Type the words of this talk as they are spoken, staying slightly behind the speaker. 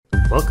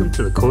Welcome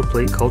to the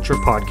Codeplay Culture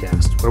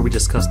Podcast, where we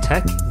discuss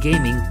tech,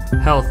 gaming,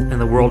 health,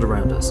 and the world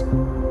around us. It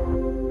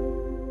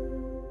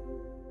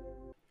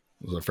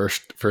was the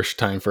first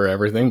time for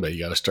everything, but you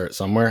got to start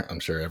somewhere. I'm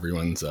sure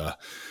everyone's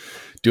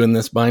doing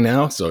this by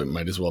now, so it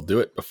might as well do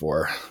it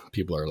before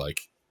people are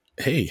like,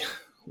 hey,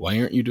 why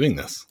aren't you doing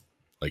this?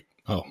 Like,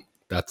 oh,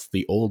 that's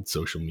the old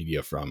social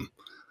media from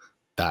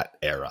that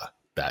era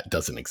that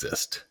doesn't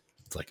exist.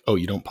 It's like, oh,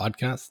 you don't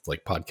podcast? It's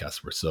like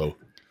podcasts were so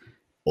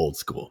old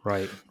school.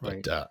 Right.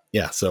 But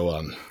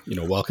so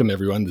welcome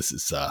everyone. This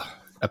is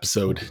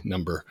episode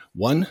number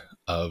 1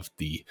 of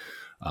the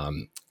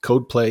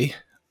Codeplay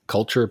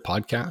Culture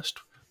Podcast.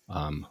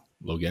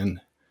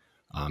 Logan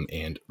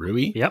and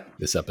Rui. Yep.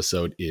 This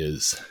episode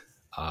is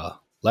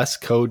less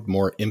code,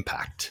 more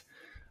impact.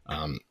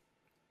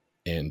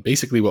 And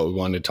basically what we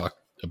wanted to talk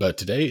about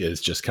today is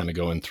just kind of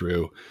going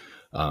through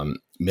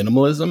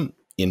minimalism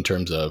in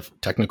terms of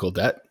technical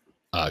debt,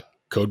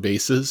 code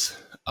bases,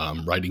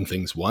 writing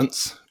things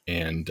once,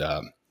 and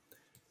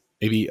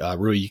maybe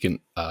Rui, you can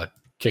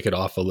kick it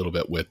off a little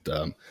bit with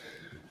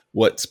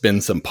what's been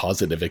some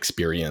positive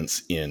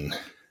experience in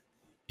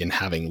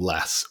having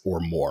less or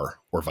more,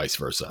 or vice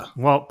versa.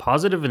 Well,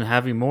 positive in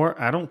having more,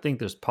 I don't think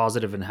there's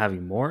positive in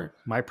having more.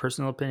 My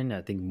personal opinion,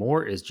 I think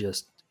more is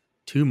just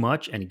too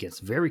much and it gets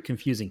very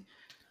confusing.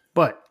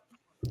 But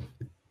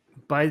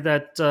by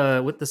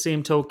that, with the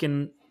same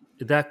token,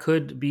 that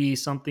could be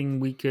something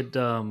we could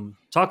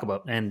talk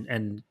about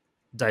and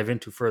dive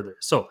into further.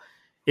 So,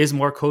 is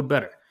more code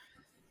better?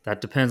 That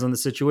depends on the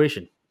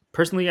situation.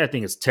 Personally, I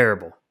think it's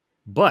terrible.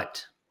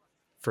 But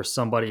for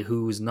somebody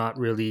who's not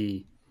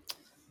really,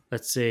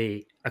 let's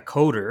say, a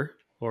coder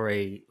or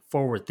a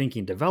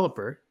forward-thinking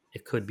developer,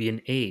 it could be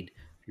an aid.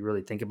 If you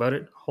really think about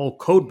it, whole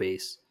code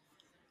base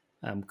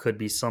could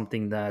be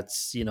something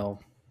that's,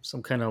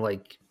 some kind of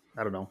like,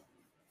 I don't know,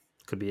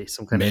 could be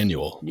some kind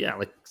manual. Yeah,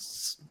 like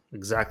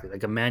exactly,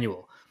 like a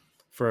manual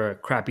for a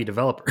crappy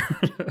developer.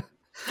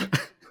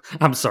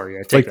 I'm sorry,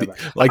 I take that back.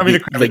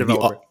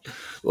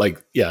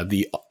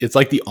 It's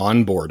like the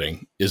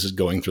onboarding is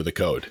going through the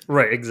code.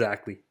 Right,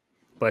 exactly.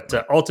 But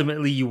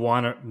ultimately, you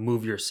want to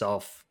move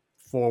yourself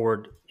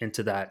forward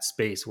into that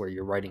space where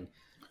you're writing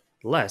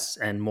less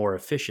and more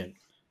efficient.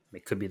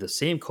 It could be the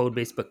same code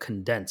base, but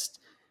condensed.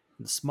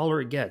 The smaller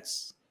it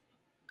gets,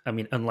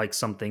 unlike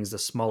some things, the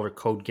smaller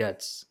code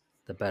gets,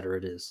 the better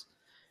it is.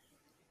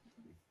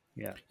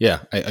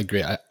 Yeah, I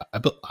agree.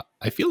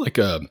 I feel like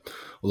a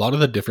lot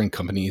of the different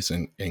companies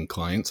and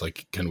clients,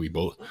 like, can we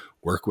both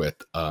work with,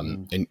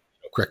 and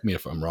correct me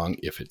if I'm wrong,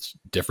 if it's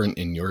different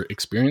in your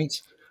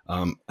experience.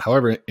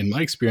 However, in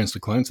my experience, the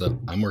clients that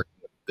I'm working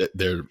with,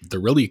 they're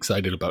really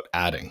excited about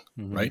adding,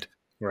 right?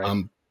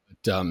 Right.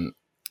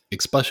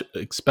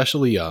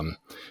 Especially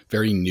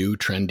very new,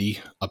 trendy,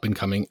 up and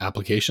coming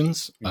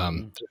applications.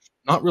 There's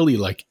not really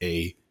like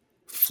a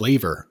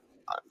flavor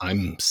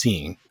I'm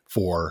seeing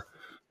for.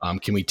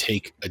 Can we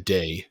take a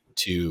day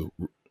to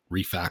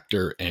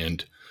refactor?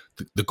 And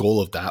the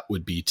goal of that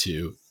would be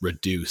to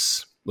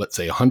reduce, let's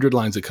say, 100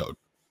 lines of code.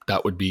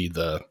 That would be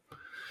the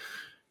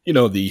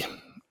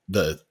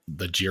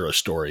Jira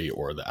story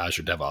or the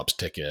Azure DevOps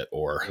ticket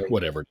or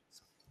whatever.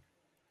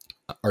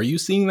 Are you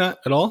seeing that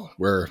at all?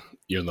 Where,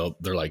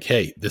 they're like,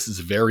 hey, this is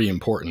very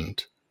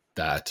important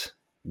that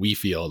we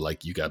feel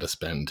like you got to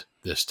spend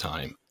this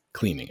time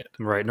cleaning it.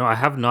 Right. No, I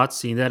have not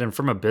seen that. And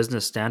from a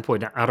business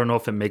standpoint, I don't know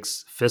if it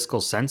makes fiscal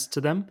sense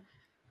to them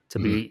to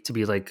be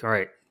like, all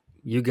right,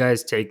 you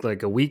guys take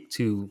like a week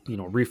to,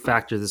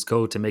 refactor this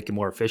code to make it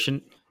more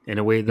efficient in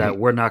a way that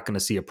we're not going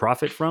to see a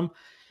profit from.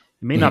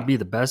 It may not be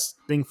the best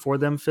thing for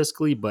them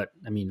fiscally, but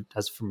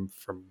as from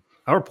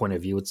our point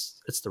of view,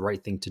 it's the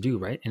right thing to do,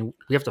 right? And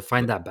we have to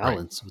find that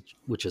balance,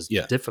 which is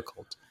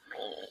difficult.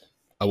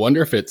 I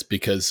wonder if it's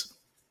because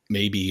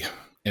maybe,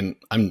 and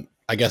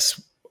I guess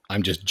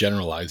I'm just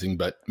generalizing,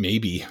 but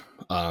maybe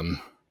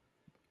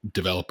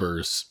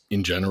developers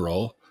in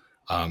general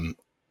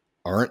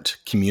aren't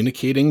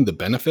communicating the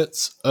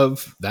benefits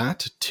of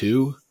that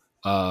to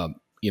the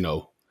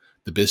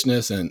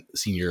business and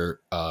senior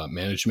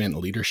management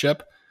and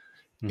leadership.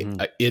 In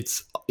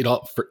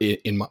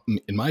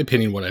my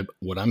opinion,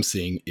 what I'm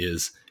seeing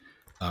is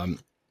a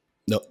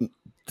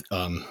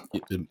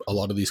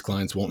lot of these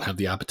clients won't have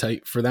the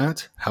appetite for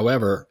that.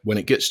 However, when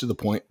it gets to the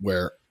point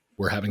where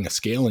we're having a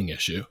scaling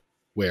issue,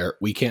 where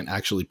we can't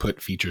actually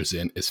put features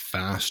in as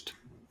fast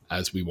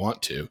as we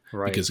want to,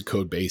 because the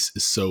code base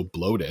is so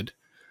bloated,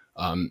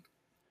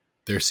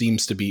 there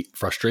seems to be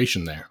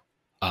frustration there.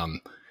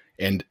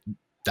 And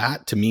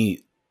that to me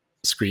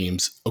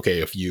screams,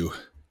 okay, if you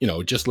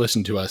just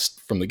listen to us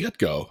from the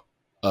get-go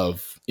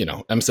of,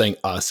 I'm saying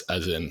us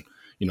as in,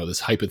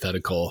 this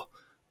hypothetical,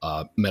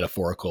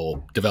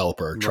 metaphorical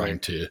developer trying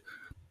to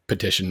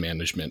petition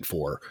management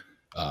for,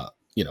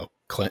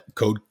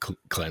 code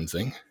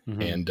cleansing.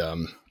 And,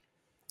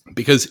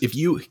 because if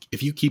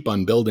you keep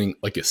on building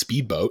like a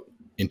speedboat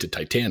into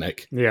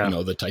Titanic,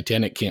 the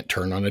Titanic can't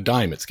turn on a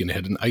dime. It's going to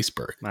hit an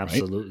iceberg.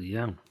 Absolutely.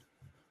 Right?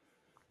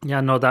 Yeah,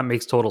 no, that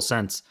makes total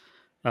sense.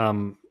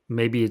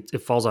 Maybe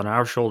it falls on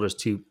our shoulders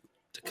to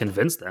to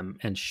convince them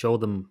and show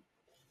them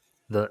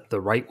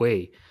the right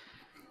way.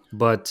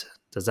 But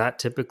does that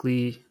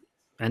typically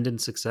end in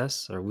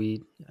success? Are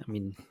we? I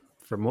mean,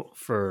 from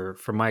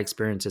my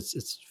experience,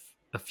 it's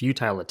a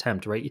futile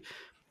attempt, right?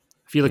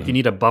 I feel like you Mhm.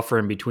 need a buffer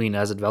in between.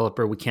 As a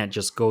developer, we can't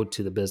just go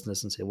to the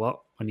business and say,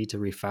 "Well, I need to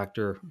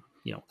refactor,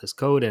 this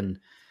code, and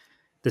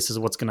this is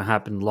what's going to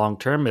happen long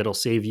term. It'll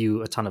save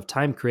you a ton of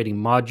time creating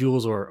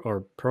modules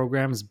or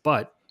programs."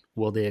 But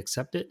will they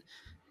accept it?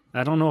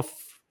 I don't know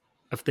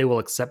if they will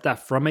accept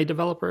that from a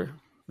developer.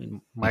 I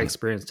mean, my Mhm.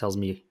 experience tells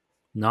me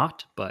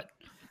not, but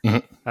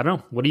Mhm. I don't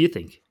know. What do you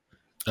think?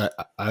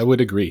 I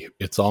would agree.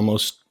 It's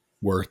almost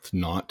worth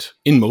not,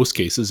 in most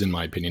cases, in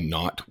my opinion,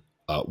 not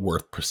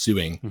worth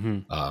pursuing. Hmm.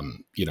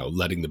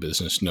 Letting the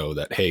business know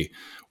that, hey,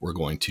 we're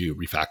going to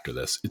refactor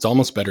this. It's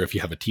almost better if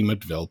you have a team of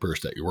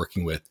developers that you're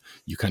working with.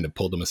 You kind of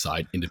pull them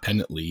aside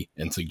independently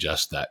and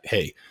suggest that,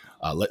 hey,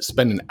 let's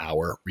spend an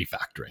hour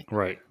refactoring,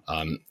 Right.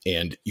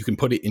 and you can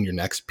put it in your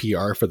next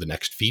PR for the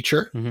next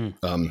feature.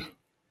 Hmm.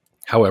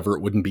 However,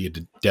 it wouldn't be a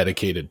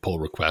dedicated pull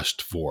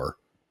request for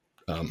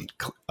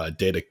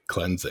data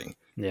cleansing.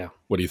 Yeah.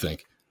 What do you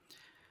think?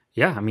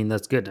 Yeah. I mean,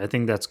 that's good. I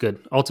think that's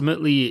good.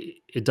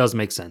 Ultimately, it does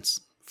make sense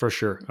for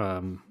sure.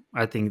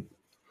 I think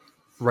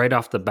right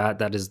off the bat,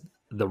 that is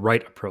the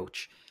right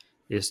approach,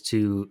 is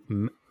to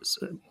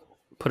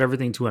put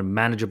everything to a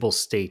manageable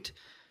state,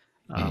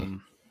 Mhm.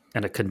 um,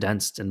 and a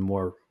condensed and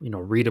more,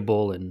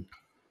 readable and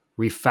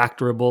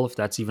refactorable, if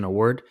that's even a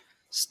word,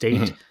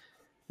 state, Mhm.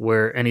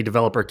 where any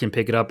developer can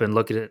pick it up and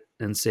look at it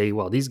and say,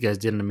 well, these guys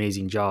did an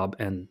amazing job,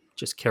 and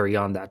just carry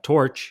on that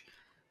torch.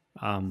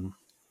 Um,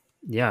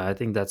 yeah, I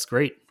think that's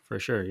great for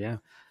sure. Yeah.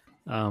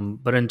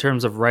 But in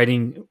terms of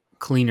writing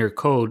cleaner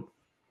code,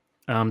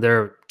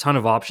 there are a ton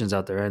of options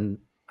out there. And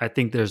I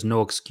think there's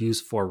no excuse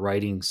for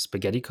writing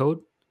spaghetti code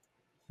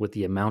with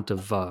the amount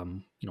of,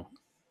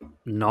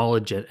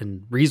 knowledge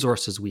and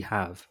resources we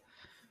have.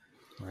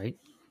 Right.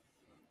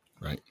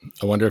 Right.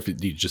 I wonder if you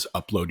just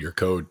upload your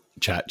code,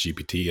 chat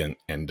GPT,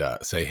 and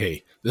say,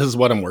 hey, this is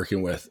what I'm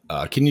working with.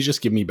 Can you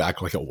just give me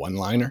back like a one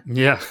liner?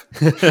 Yeah.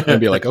 And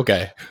be like,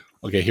 okay,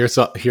 here's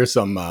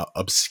some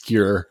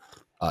obscure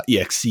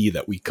exe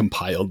that we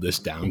compiled this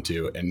down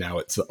to, and now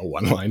it's a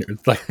one liner.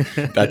 It's like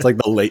that's like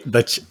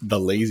the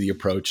lazy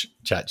approach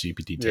chat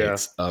GPT Yeah.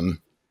 takes.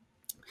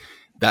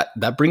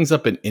 That brings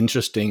up an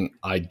interesting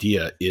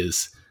idea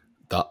is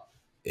the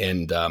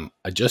and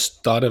I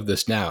just thought of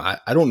this now.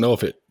 I don't know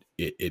if it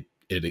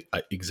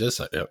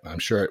exists. I'm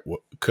sure it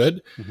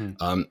could.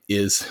 Hmm.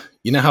 Is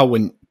how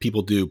when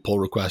people do pull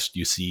requests,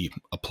 you see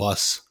a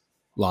plus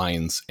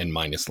lines and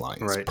minus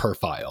lines Right. per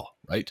file,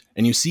 right?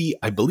 And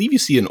I believe you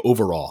see an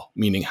overall,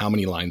 meaning how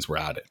many lines were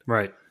added.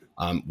 Right.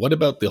 What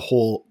about the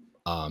whole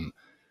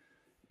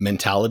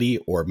mentality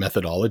or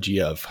methodology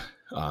of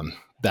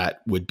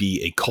that would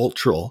be a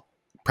cultural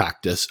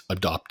practice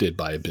adopted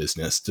by a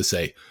business to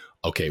say,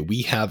 okay,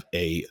 we have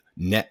a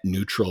net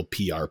neutral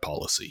PR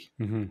policy,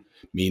 Hmm.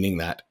 meaning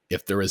that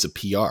if there is a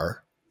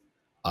PR,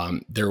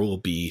 there will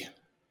be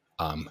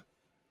um,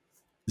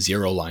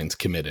 0 lines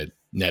committed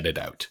netted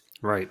out.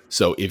 Right.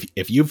 So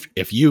if you've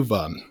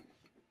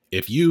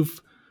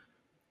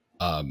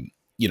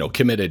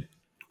committed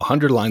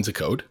 100 lines of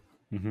code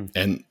Hmm.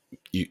 and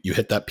you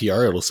hit that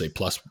PR, it'll say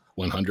plus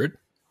 100,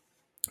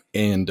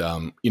 and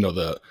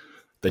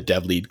the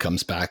dev lead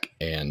comes back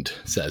and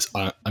says,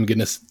 I'm going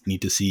to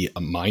need to see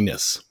a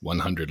minus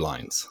 100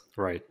 lines.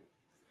 Right.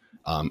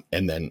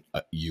 And then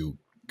you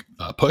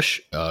push,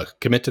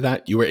 commit to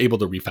that. You were able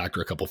to refactor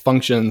a couple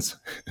functions,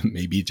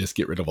 maybe just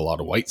get rid of a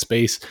lot of white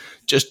space.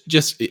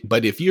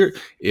 But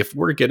if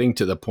we're getting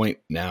to the point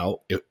now,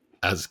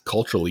 as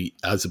culturally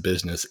as a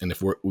business, and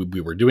if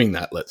we were doing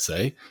that, let's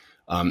say,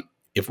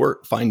 if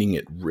we're finding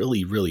it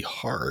really, really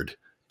hard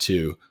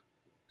to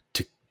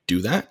do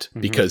that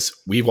Hmm. because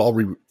we've all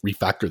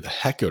refactored the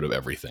heck out of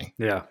everything.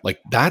 Yeah. Like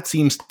that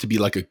seems to be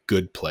like a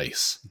good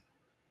place,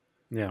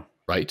 Yeah.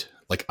 right?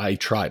 Like I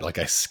tried, like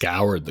I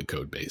scoured the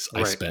code base. I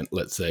Right. spent,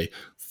 let's say,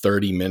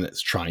 30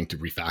 minutes trying to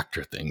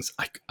refactor things.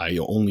 I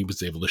only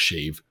was able to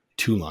shave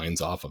 2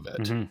 lines off of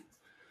it.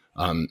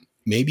 Hmm.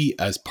 Maybe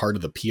as part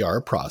of the PR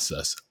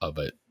process of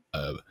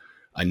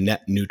a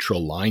net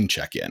neutral line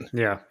check-in.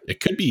 Yeah. It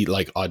could be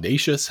like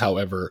audacious.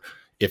 However,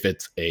 if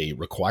it's a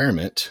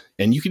requirement,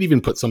 and you could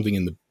even put something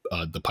in the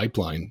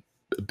pipeline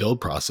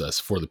build process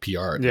for the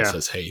PR that Yeah.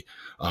 says, "Hey,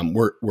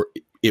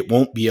 it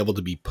won't be able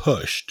to be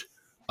pushed,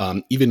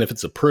 even if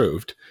it's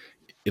approved,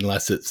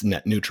 unless it's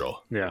net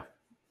neutral." Yeah.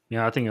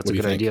 Yeah. I think that's What a do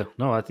you good think? idea.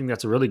 No, I think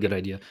that's a really good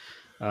idea.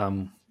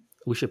 Um,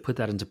 we should put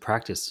that into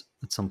practice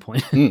at some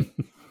point. Mm,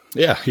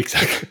 yeah,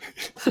 exactly.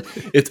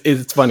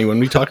 It's funny when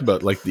we talk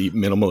about like the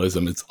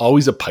minimalism. It's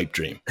always a pipe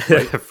dream,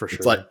 right? For It's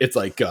sure.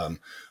 like Yeah.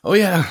 oh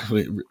yeah,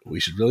 we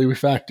should really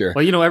refactor,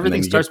 Well, and everything then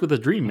you get starts with a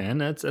dream, man.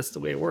 That's the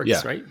way it works,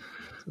 yeah, right?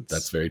 that's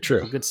It's very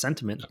true. a good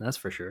sentiment. That's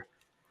for sure.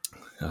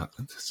 Uh,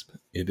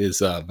 it is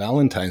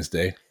Valentine's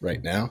Day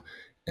right now,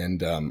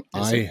 and Is it?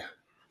 I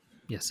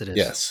Yes, it is.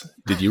 yes.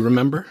 Did you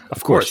remember? Of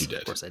Of course you course. Of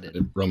did. course, I did.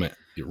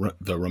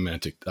 The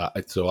romantic.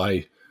 So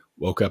I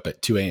woke up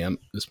at 2 a.m.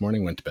 this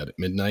morning, went to bed at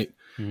midnight.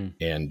 Mm.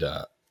 And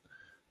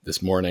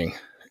this morning,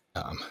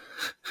 um,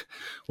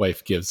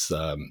 wife gives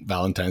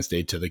Valentine's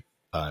Day to the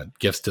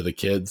gifts to the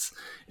kids.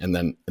 And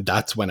then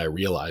that's when I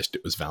realized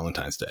it was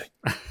Valentine's Day.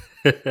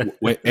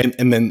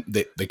 And then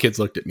the kids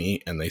looked at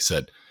me and they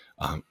said,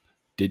 um,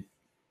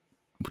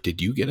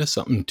 did you get us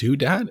something too,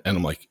 Dad? And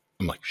I'm like,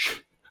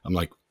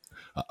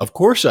 of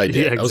course I Yeah,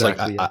 did. I was like,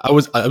 exactly. Yeah.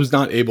 I was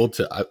not able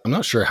to, I'm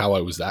not sure how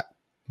I was that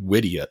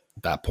witty at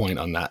that point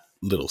on that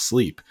little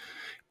sleep.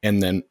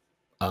 And then,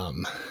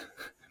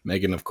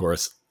 Megan, of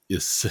course,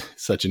 is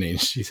such an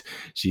age.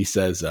 She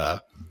says,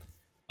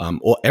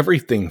 well,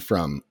 everything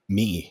from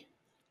me,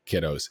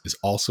 kiddos, is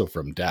also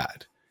from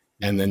Dad.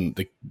 And then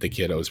the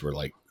kiddos were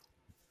like,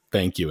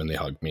 thank you. And they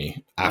hugged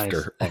me Nice.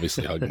 after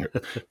obviously hugging her.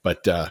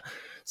 But,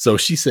 so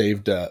she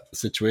saved the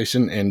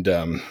situation and,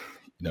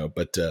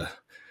 but,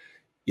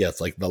 yeah,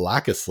 it's like the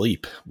lack of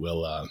sleep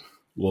will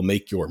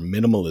make your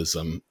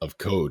minimalism of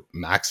code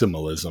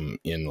maximalism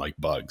in like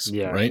bugs,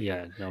 Yeah, right?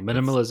 yeah. No, It's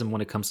minimalism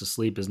when it comes to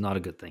sleep is not a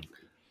good thing.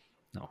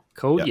 No.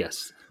 Code, yeah,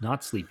 yes.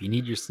 Not sleep. You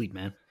need your sleep,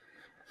 man.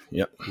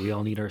 yeah, We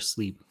all need our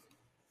sleep.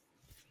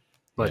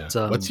 yeah.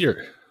 But What's your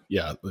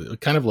yeah,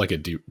 kind of like a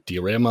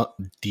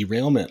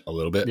derailment a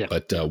little bit, yeah.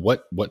 but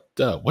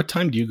what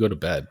time do you go to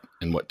bed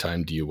and what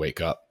time do you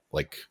wake up?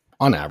 Like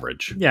on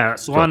average Yeah,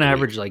 so throughout on the week?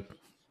 average like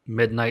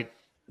midnight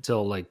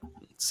till like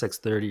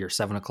 6:30 or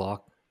 7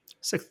 o'clock.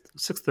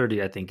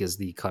 6:30 I think is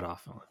the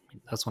cutoff.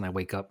 That's when I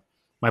wake up.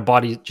 My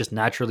body just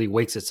naturally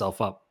wakes itself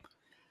up.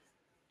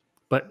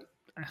 But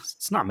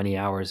it's not many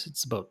hours.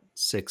 It's about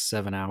 6,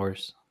 7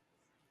 hours.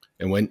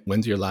 And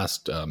when's your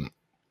last um,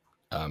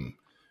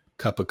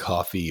 cup of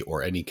coffee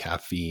or any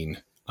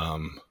caffeine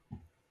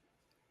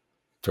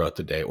throughout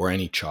the day or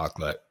any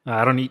chocolate?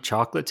 I don't eat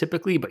chocolate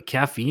typically, but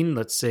caffeine,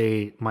 let's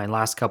say my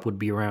last cup would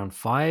be around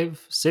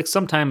 5, 6, Yeah,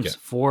 sometimes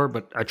 4,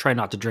 but I try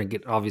not to drink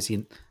it obviously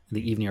in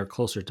the evening or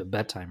closer to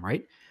bedtime,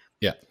 right?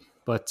 yeah,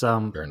 But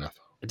fair enough.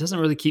 it doesn't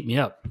really keep me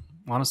up.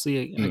 Honestly,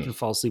 I Mm, can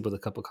fall asleep with a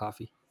cup of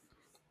coffee.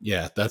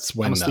 yeah, that's I'm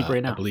when asleep right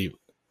I now. believe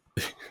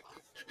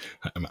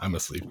I'm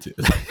asleep too.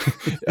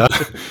 uh,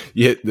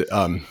 yeah,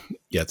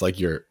 yeah, it's like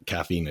you're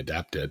caffeine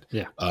adapted.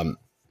 Yeah. Um,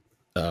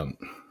 um,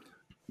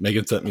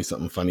 Megan sent me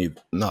something funny,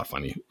 not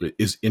funny, it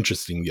is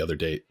interesting the other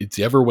day. It's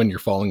ever when you're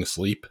falling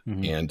asleep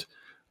Hmm. and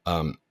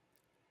um,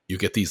 you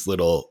get these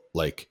little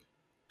like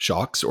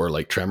shocks or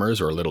like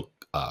tremors or little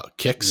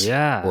kicks or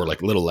Yeah.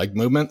 like little leg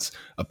movements.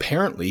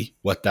 Apparently,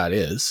 what that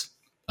is,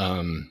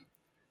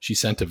 she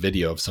sent a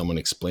video of someone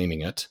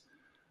explaining it.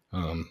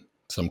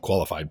 Some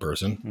qualified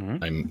person,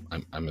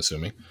 Hmm. I'm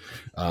assuming,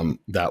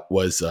 that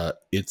was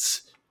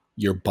it's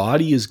your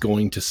body is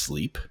going to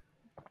sleep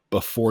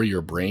before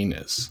your brain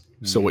is.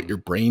 So what Mm. your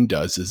brain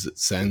does is it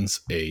sends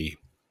an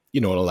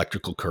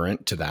electrical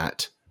current to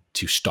that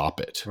to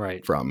stop it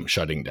Right. from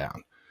shutting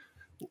down,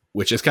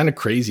 which is kind of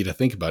crazy to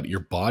think about.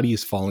 Your body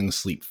is falling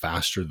asleep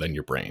faster than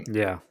your brain.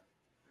 Yeah.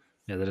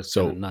 Yeah, that is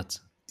kind of So nuts.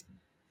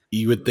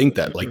 you would think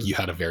that like you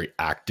had a very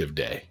active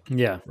day,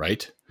 Yeah.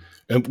 right?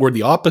 And where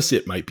the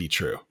opposite might be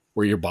true,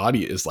 where your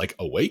body is like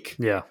awake,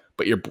 Yeah.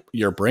 but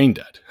your brain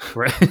dead.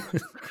 Right.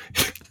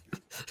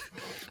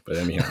 But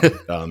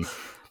anyhow,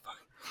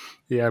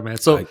 Yeah, man.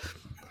 So I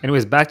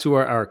anyways, back to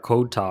our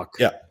code talk.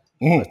 yeah.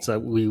 Mm, Let's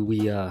we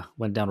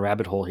went down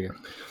rabbit hole here.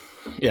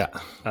 yeah.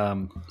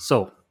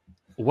 So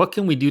what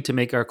can we do to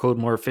make our code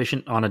more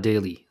efficient on a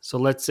daily? So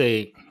let's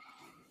say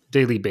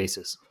daily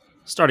basis,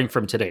 starting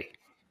from today.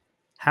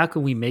 How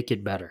can we make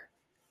it better?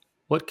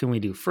 What can we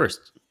do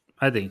first?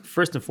 I think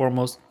first and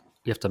foremost,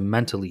 we have to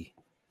mentally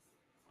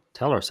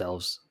tell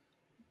ourselves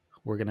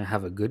we're gonna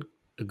have a good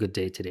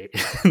day today. I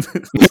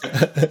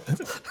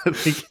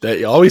think That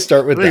you always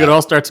start with it that.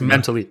 all starts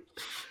mentally,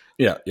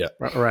 Yeah, yeah,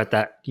 or at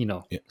that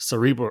yeah,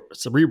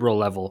 cerebral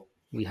level.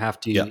 We have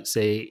yeah. to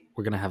say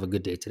we're gonna have a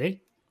good day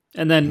today,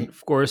 and then Mhm.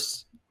 of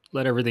course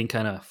let everything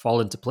kind of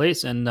fall into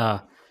place and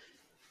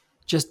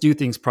just do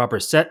things proper.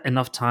 Set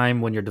enough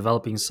time when you're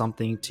developing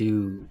something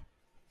to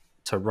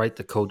write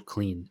the code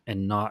clean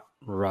and not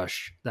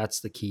rush. That's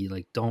the key.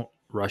 Like, don't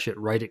rush it.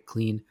 Write it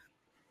clean.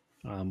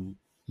 Um,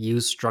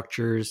 use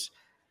structures.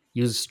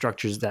 Use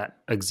structures that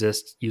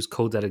exist. Use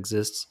code that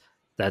exists.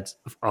 That's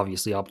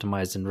obviously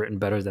optimized and written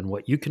better than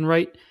what you can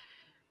write.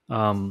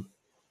 Um,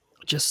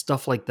 just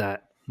stuff like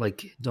that.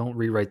 Like, don't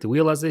rewrite the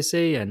wheel, as they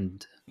say,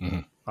 and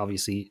Mhm.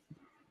 obviously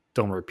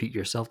don't repeat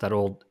yourself. That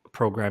old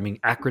programming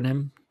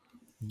acronym,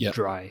 Yeah,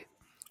 dry.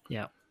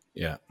 Yeah.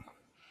 yeah.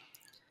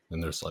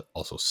 And there's like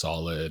also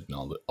solid and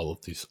all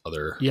of these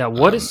other. Yeah.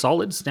 What does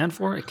solid stand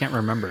for? I can't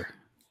remember.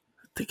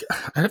 I think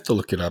I have to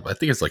look it up. I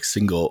think it's like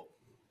single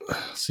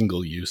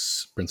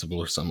use principle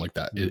or something like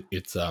that. Mhm.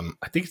 It's I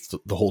think it's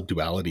the whole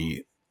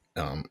duality.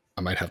 I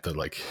might have to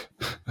like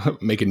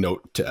make a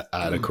note to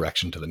add a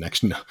correction to the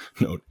next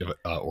note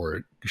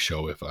or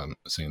show if I'm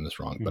saying this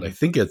wrong. But I Mhm.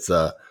 think it's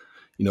the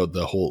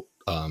whole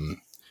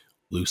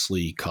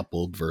loosely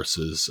coupled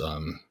versus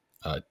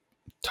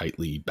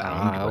tightly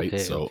bound, Ah, right? okay,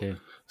 So okay.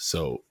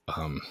 so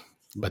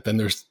but then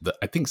there's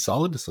I think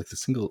solid is like the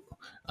single.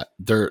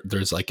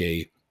 There's like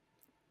a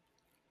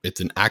it's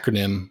an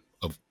acronym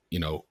of,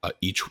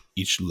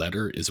 each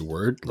letter is a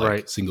word, like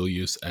Right. single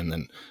use, and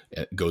then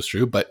it goes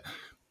through. But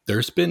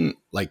there's been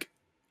like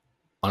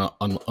on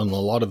a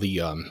lot of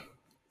the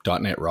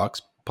 .NET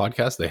Rocks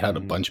podcast, they had a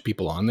Mm-hmm. bunch of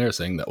people on there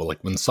saying that, well,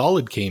 like when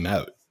Solid came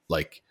out,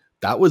 like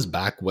that was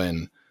back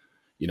when,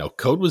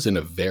 code was in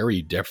a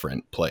very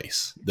different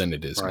place than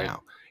it is Right.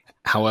 now.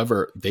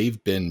 However,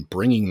 they've been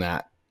bringing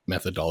that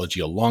methodology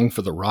along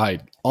for the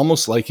ride,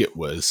 almost like it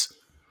was,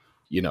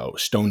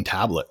 stone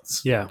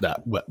tablets Yeah.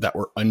 that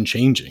were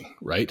unchanging,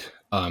 right?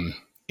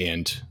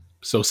 And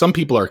so some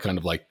people are kind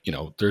of like,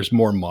 there's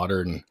more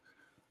modern,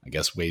 I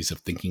guess, ways of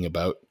thinking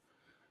about,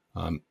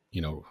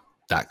 you know,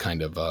 that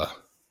kind of,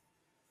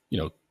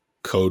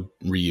 code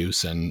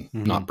reuse and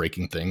Mm-hmm. not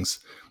breaking things.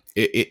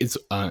 It's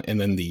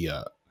and then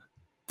the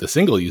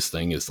single use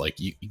thing is like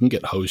you can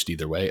get hosed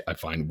either way. I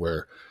find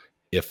where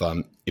if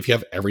you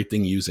have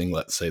everything using,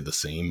 let's say, the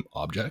same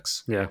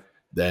objects, Yeah.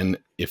 then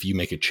if you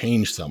make a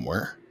change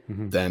somewhere,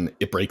 Mm-hmm. then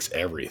it breaks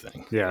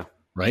everything, Yeah.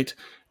 right?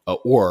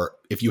 Or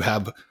if you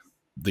have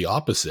the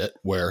opposite,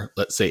 where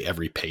let's say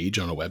every page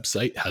on a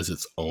website has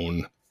its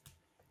own,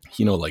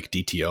 like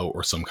DTO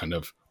or some kind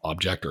of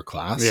object or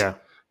class, Yeah.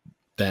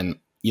 then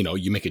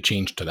you make a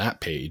change to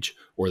that page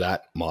or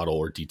that model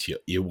or DTO,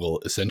 it will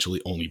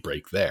essentially only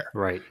break there.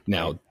 Right. Right.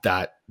 Now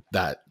that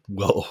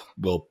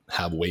will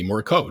have way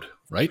more code,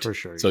 right? For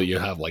sure. So Yeah. you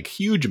have like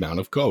huge amount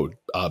of code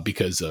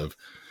because of,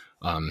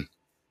 and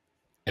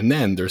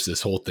then there's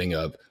this whole thing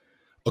of,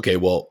 okay,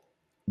 well,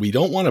 we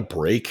don't want to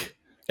break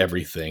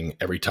everything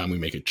every time we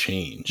make a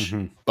change,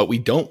 Mm-hmm. but we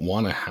don't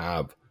want to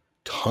have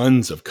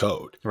tons of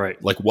code.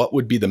 Right. Like, what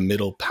would be the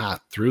middle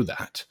path through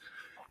that?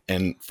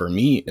 And for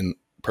me, and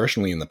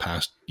personally, in the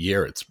past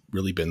year, it's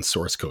really been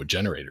source code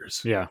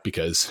generators. Yeah.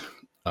 Because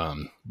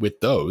with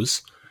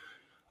those,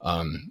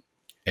 and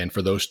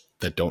for those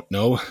that don't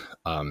know,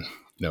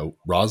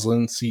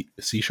 Roslyn C#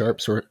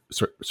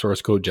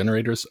 source code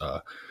generators.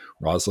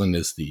 Roslyn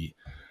is the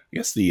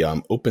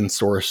open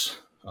source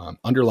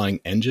underlying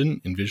engine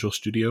in Visual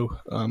Studio,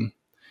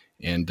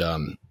 and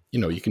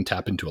you can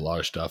tap into a lot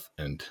of stuff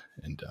and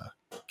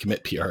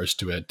commit PRs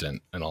to it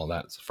and all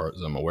that, as far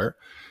as I'm aware.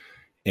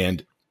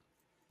 And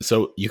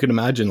so you can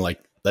imagine,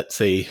 like, let's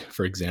say,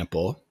 for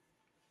example,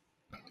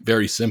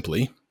 very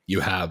simply, you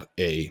have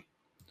a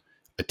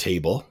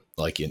table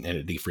like in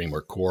Entity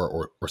Framework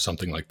Core or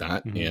something like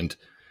that, Mm-hmm. and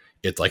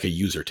it's like a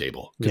user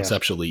table, Yeah.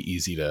 conceptually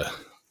easy to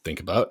think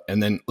about.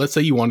 And then let's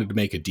say you wanted to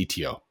make a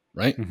DTO,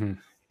 right? Mm-hmm.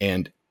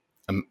 And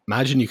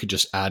imagine you could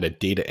just add a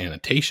data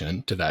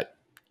annotation to that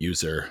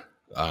user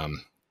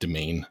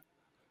domain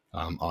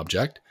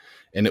object,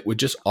 and it would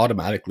just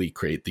automatically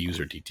create the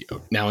user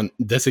DTO. Now, in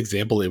this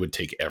example, it would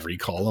take every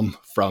column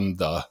from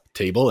the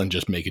table and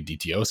just make a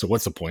DTO. So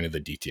what's the point of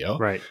the DTO?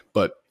 Right.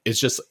 But it's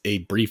just a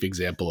brief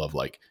example of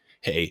like,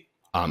 hey,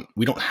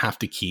 we don't have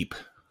to keep,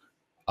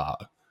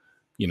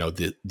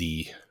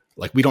 the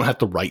like, we don't have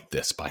to write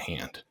this by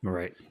hand.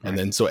 Right. And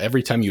then so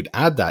every time you'd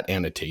add that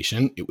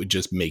annotation, it would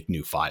just make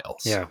new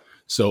files. Yeah.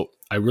 So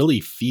I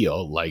really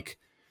feel like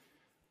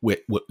with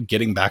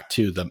getting back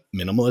to the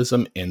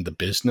minimalism and the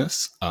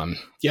business,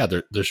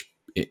 there's,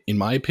 in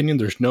my opinion,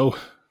 there's no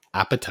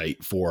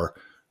appetite for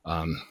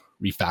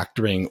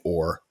refactoring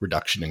or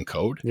reduction in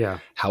code. Yeah.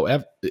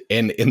 However,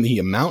 and in the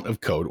amount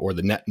of code or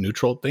the net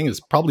neutral thing is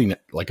probably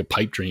like a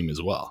pipe dream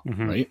as well,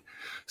 Mm-hmm. right?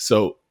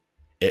 So,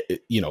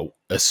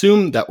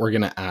 assume that we're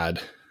going to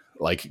add,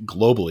 like,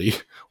 globally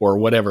or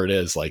whatever it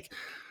is, like,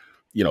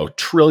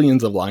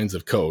 trillions of lines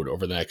of code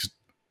over the next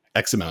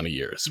X amount of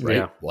years, right?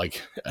 Yeah.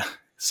 Like,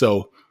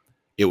 so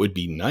it would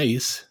be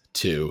nice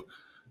to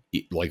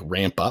like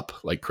ramp up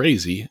like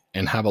crazy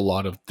and have a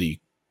lot of the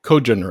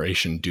code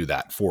generation do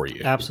that for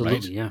you.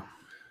 Absolutely. Right? Yeah.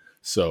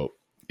 So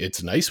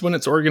it's nice when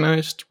it's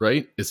organized,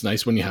 right? It's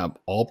nice when you have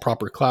all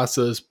proper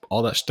classes,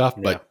 all that stuff,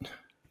 but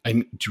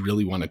do you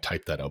really want to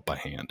type that out by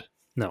hand?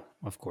 No,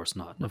 of course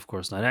not. Of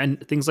course not.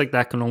 And things like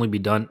that can only be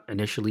done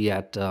initially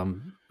at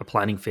a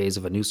planning phase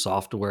of a new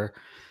software.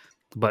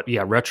 But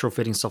yeah,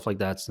 retrofitting stuff like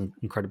that's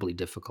incredibly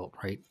difficult,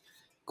 right?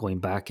 Going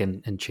back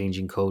and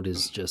changing code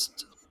is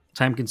just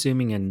time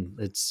consuming, and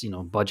it's,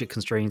 budget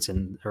constraints,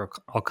 and there are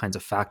all kinds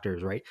of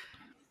factors, right?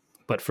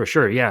 But for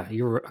sure, yeah,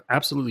 you're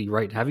absolutely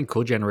right. Having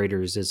code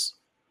generators is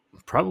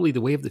probably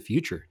the way of the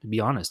future, to be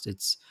honest.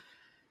 It's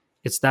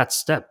that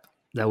step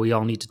that we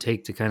all need to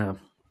take to kind of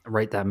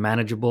write that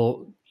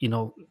manageable,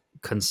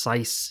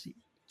 concise,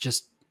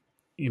 just,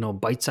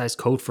 bite-sized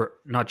code for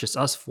not just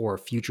us, for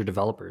future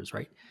developers,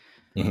 right?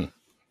 Mm-hmm.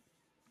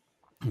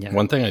 Yeah.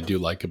 One thing I do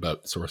like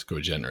about source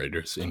code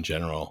generators in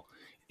general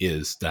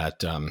is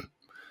that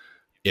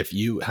if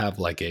you have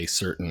like a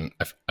certain,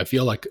 I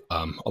feel like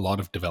a lot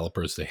of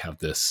developers, they have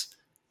this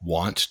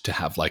want to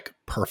have like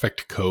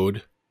perfect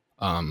code.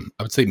 I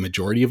would say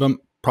majority of them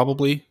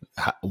probably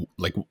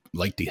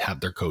like to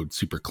have their code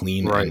super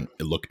clean, Right. and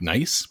it look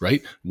nice,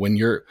 right?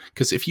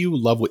 Because if you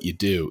love what you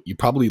do, you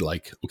probably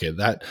like, okay,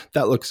 that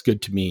looks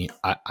good to me.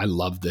 I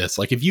love this.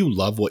 Like, if you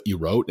love what you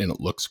wrote and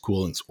it looks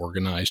cool and it's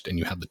organized and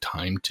you have the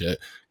time to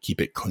keep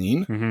it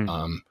clean,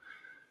 Mm-hmm.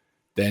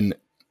 then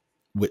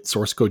with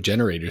source code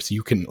generators,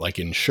 you can like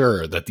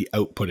ensure that the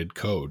outputted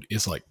code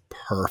is like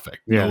perfect.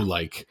 No Yeah.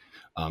 like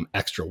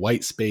extra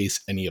white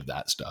space, any of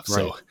that stuff.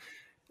 Right. So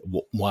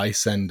why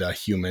send a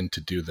human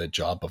to do the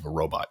job of a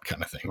robot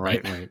kind of thing,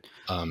 Right. right?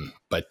 Right.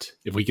 But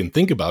if we can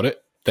think about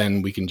it,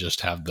 then we can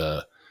just have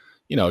the,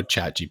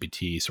 chat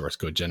GPT, source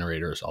code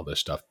generators, all this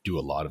stuff do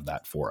a lot of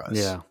that for us.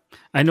 Yeah.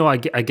 I know I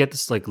get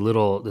this like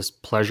this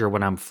pleasure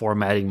when I'm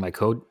formatting my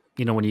code.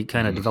 When you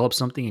kind of Mm, develop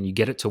something and you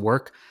get it to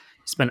work,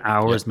 you spend yep.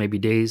 hours, maybe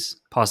days,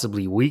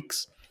 possibly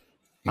weeks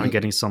on Mm,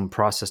 getting some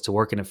process to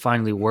work and it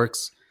finally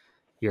works.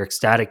 You're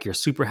ecstatic, you're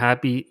super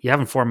happy. You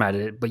haven't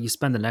formatted it, but you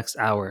spend the next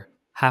hour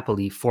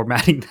happily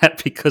formatting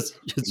that because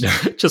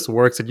it just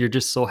works and you're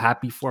just so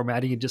happy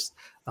formatting it. Just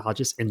I'll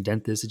just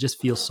indent this. It just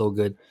feels so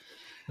good.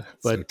 so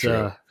But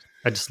true.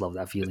 I just love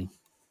that feeling.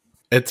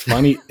 It's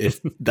funny. If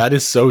that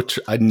is so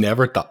true. I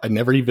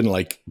never even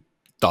like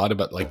thought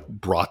about like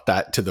brought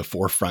that to the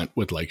forefront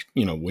with like,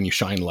 when you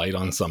shine light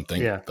on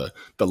something, Yeah.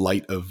 the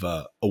light of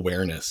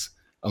awareness.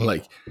 I'm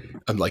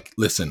like,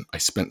 listen, I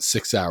spent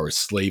 6 hours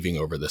slaving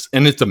over this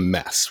and it's a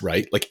mess,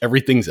 right? Like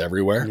everything's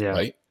everywhere, Yeah.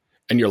 right?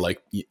 And you're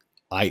like,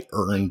 I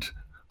earned,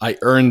 I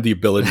earned the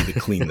ability to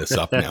clean this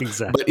up now. But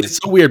Exactly. it's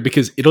so weird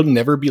because it'll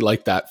never be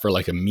like that for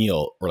like a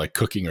meal or like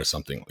cooking or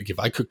something. Like if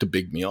I cooked a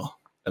big meal,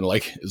 and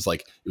like it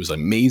was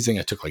amazing.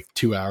 I took like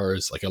 2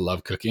 hours. Like I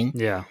love cooking,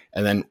 Yeah.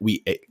 and then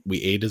we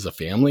ate as a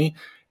family,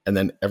 and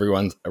then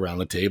everyone's around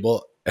the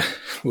table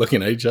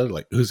looking at each other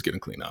like, who's going to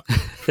clean up,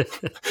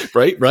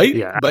 right?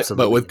 Yeah, But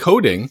absolutely. with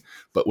coding,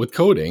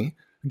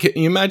 can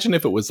you imagine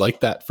if it was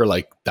like that for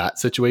like that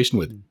situation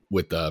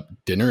with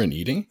dinner and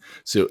eating?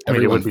 So I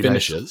mean, it would everyone be nice.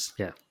 finishes,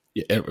 Yeah.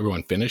 yeah,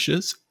 everyone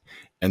finishes,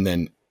 and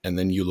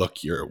then you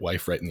look your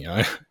wife right in the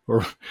eye,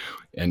 or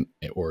and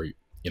or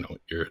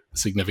your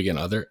significant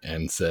other,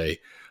 and say,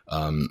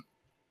 um,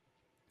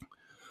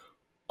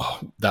 "Oh,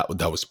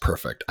 that was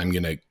perfect. I'm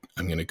gonna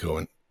go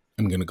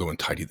and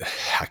tidy the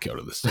heck out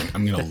of this thing.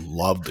 I'm gonna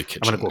love the I'm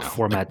gonna kitchen go now. Like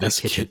format that this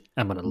kitchen. kit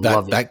I'm gonna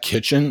love that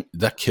it.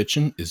 that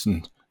kitchen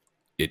isn't.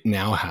 It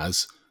now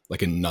has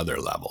like another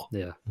level,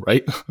 Yeah.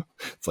 right?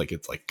 It's like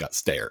got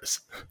stairs.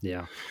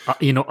 Yeah. But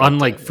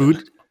Unlike yeah,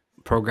 food,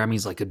 programming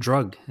is like a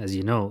drug, as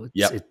you know.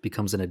 yep, It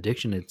becomes an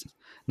addiction. It's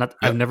not.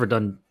 I've yep, never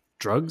done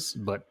drugs,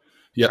 but I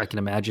yep, can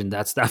imagine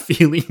that's that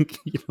feeling.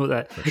 for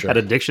That sure.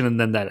 addiction, and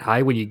then that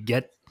high when you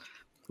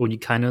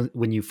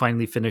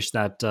finally finish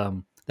that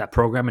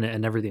program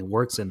and everything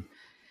works and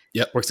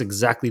Yep. works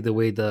exactly the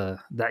way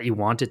that you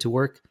want it to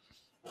work.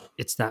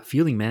 It's that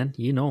feeling, man.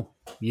 You know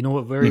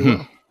it very Hmm.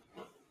 well.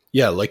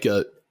 Yeah, like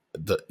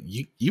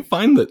you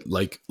find that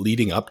like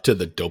leading up to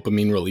the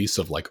dopamine release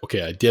of like,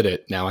 okay, I did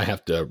it, now I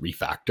have to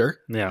refactor,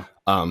 Yeah.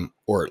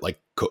 or like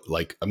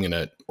like I'm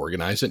gonna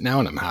organize it now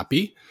and I'm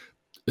happy.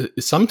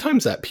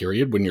 Sometimes that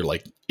period when you're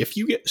like, if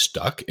you get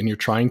stuck and you're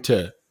trying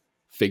to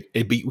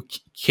you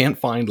can't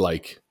find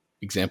like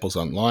examples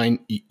online,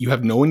 you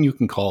have no one you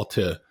can call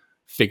to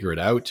figure it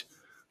out.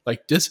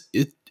 Like,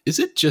 is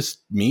it just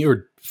me,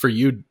 or for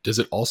you does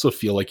it also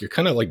feel like you're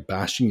kind of like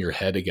bashing your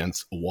head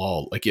against a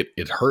wall? Like it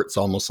hurts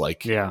almost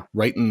like Yeah.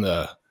 right in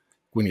the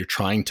when you're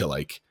trying to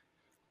like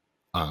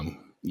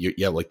you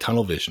have like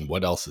tunnel vision.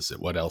 What else is it?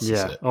 What else is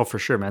Yeah. it? Oh, for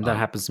sure, man. That Um,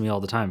 happens to me all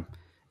the time.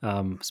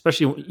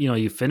 Especially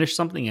you finish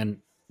something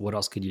and what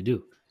else could you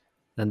do?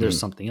 Then there's mhm,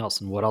 something else,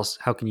 and what else?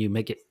 How can you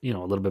make it a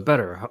little bit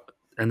better?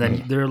 And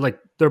then mhm,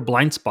 there are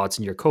blind spots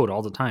in your code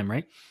all the time,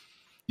 right?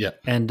 yeah.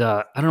 And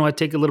I don't know. I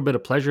take a little bit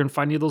of pleasure in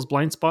finding those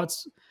blind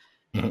spots.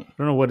 Mhm, I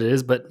don't know what it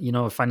is, but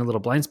I find a little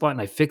blind spot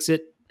and I fix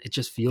it. It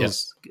just yeah.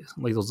 feels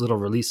like those little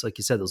release, like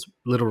you said, those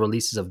little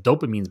releases of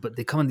dopamines, but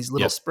they come in these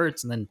little Yeah.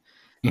 spurts and then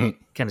Mhm,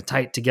 kind of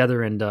tie it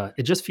together, and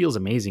it just feels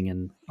amazing.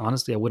 And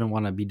honestly, I wouldn't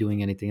want to be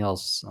doing anything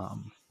else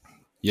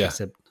yeah.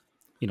 except,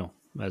 you know,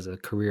 as a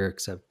career,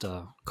 except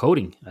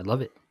coding. I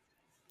love it.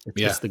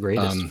 Yeah. It's the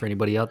greatest for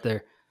anybody out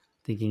there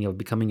thinking of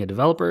becoming a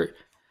developer.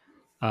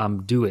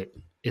 Do it.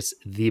 It's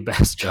the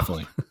best job.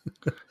 Definitely.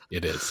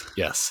 It is.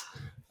 Yes.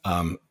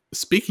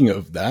 Speaking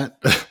of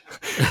that,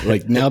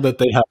 like now that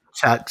they have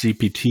Chat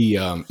GPT,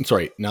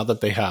 sorry, now that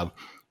they have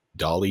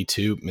Dolly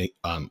too,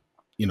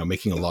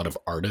 making a lot of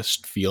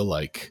artists feel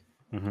like,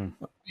 Hmm.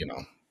 you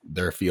know,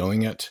 they're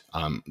feeling it.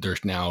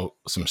 There's now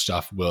some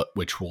stuff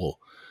which will,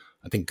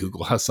 I think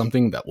Google has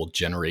something that will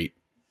generate,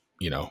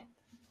 you know,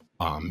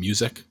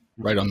 music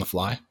right on the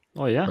fly,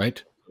 Oh yeah.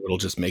 right? It'll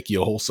just make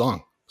you a whole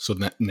song. So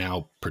that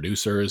now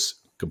producers,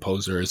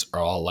 composers are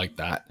all like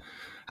that.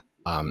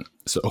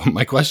 So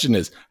my question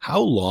is,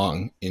 how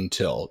long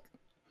until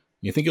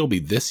you think it'll be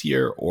this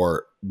year,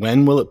 or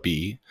when will it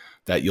be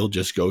that you'll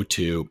just go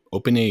to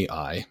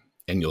OpenAI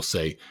and you'll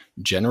say,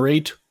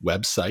 generate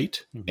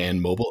website Hmm.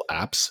 and mobile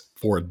apps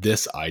for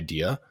this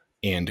idea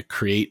and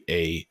create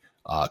a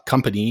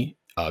company,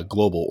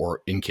 global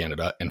or in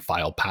Canada, and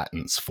file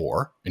patents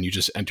for, and you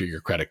just enter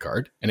your credit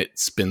card and it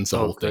spins the Oh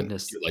whole thing. Do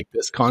goodness. you like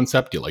this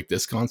concept? Do you like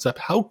this concept?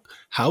 How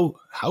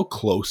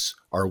close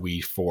are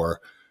we for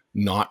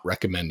not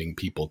recommending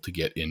people to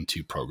get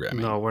into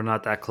programming? No, we're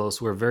not that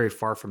close. We're very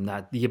far from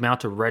that. The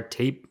amount of red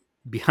tape.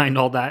 behind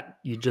all that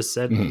you just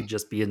said Mm-hmm. would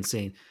just be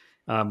insane.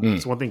 Mm-hmm.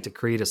 It's one thing to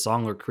create a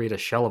song or create a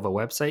shell of a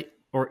website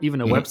or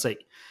even a website.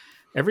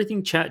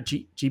 Everything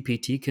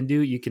GPT can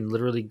do, you can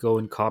literally go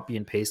and copy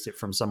and paste it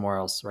from somewhere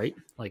else, right?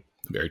 Like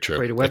Very true.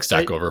 create a Like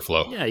Stack website.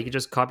 Overflow. Yeah, you can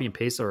just copy and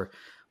paste or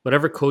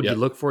whatever code you Yeah.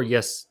 look for.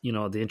 Yes,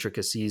 the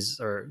intricacies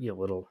are,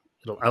 it'll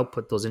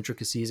output those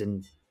intricacies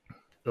and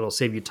it'll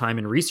save you time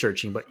in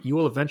researching, but you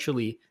will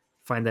eventually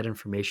find that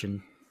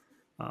information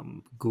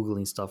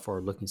Googling stuff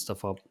or looking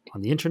stuff up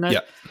on the internet. Yeah.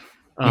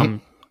 Mm-hmm.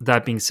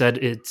 That being said,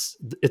 it's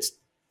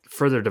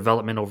further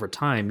development over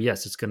time.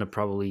 Yes, it's going to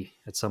probably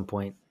at some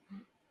point,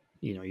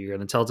 you're going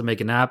to tell it to make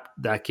an app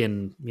that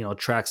can,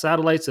 track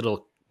satellites.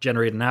 It'll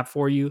generate an app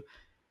for you.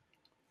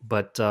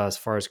 But as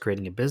far as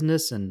creating a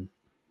business, and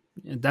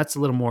that's a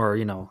little more,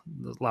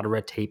 there's a lot of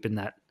red tape in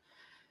that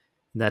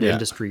Yeah.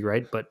 industry,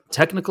 right? But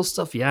technical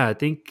stuff, yeah, I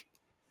think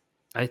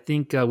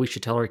we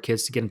should tell our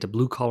kids to get into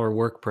blue collar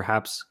work,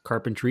 perhaps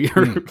carpentry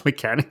or Mm.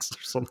 mechanics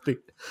or something.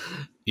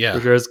 For Yeah.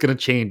 sure, it's going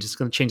to change. It's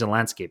going to change the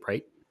landscape,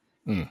 right?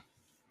 Mm.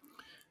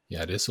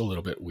 Yeah. It is a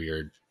little bit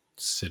weird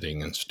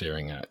sitting and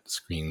staring at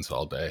screens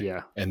all day.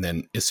 Yeah, And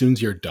then as soon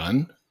as you're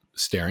done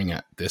staring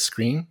at this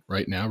screen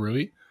right now,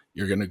 Rui,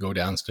 you're going to go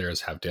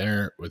downstairs, have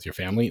dinner with your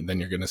family, and then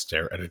you're going to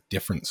stare at a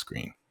different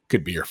screen.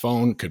 Could be your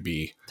phone, could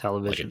be like a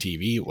television.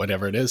 TV,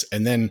 whatever it is.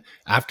 And then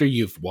after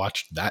you've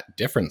watched that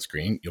different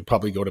screen, you'll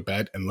probably go to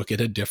bed and look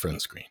at a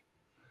different screen.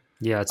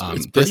 Yeah, it's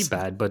pretty This,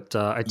 bad, but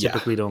I yeah,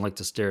 typically don't like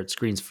to stare at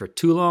screens for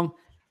too long.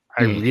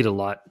 I mm, read a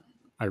lot.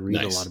 I read a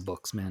lot nice. of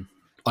books, man.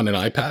 On an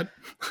iPad?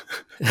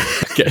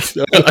 Okay,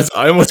 so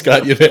I almost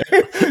got you there.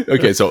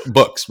 Okay, so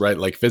books, right?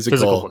 Like Physical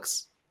physical.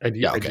 books. I do.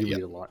 Yeah, I okay, do yeah.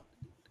 read a lot.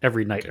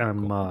 Every night. Okay,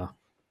 cool.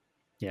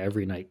 Yeah,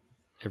 every night.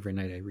 Every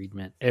night I read,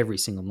 man. Every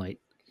single night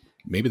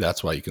Maybe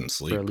that's why you can for at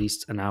sleep.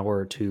 least an hour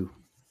or two.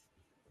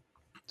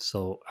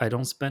 So I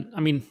don't spend. I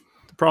mean,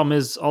 the problem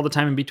is all the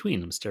time in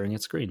between. I'm staring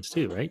at screens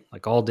too, right?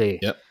 Like all day,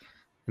 Yep.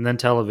 and then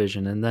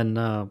television, and then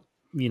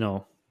you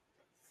know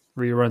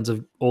reruns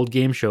of old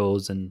game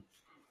shows, and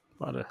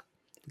a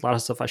lot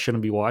of stuff I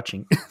shouldn't be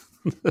watching.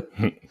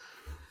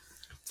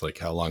 It's like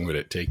how long would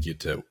it take you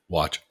to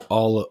watch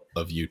all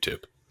of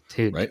YouTube,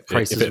 Dude, right?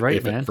 Price is Right,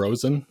 If it man.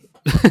 frozen,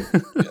 yeah.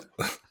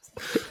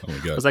 Oh my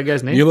god, What's that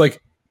guy's name? you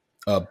like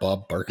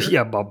Bob Barker,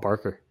 Yeah, Bob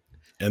Barker.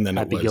 and then it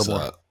Happy was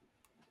Gilmore.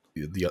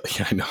 yeah,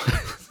 I know.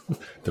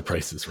 The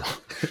Price is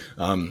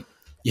Wrong.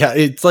 Yeah,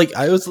 it's like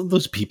I was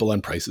those people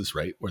on Prices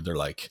Right where they're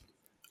like,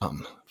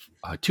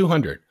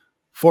 200,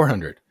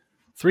 400,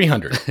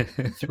 300,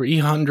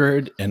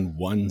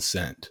 301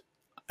 cent,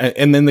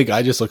 and then the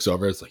guy just looks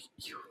over. It's like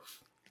you,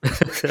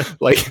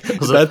 like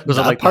Those are that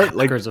like part, the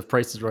like hackers of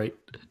Price is Right.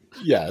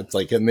 yeah, it's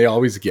like, and they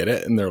always get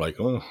it, and they're like,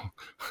 oh,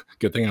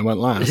 good thing I went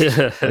last.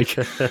 Yeah. Like,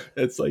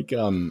 it's like,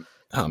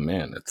 oh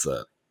man, it's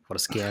What a I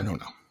scam. don't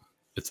know,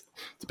 it's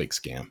a big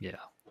scam. Yeah.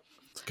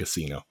 It's a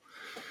casino,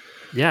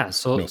 Yeah.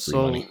 So no free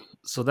money.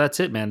 so that's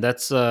it, man.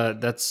 That's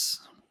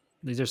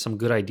these are some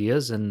good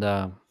ideas, and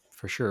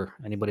for sure,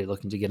 anybody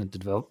looking to get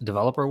into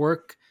developer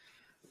work,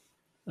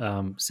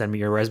 send me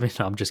your resume.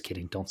 No, I'm just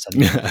kidding. Don't send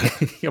me.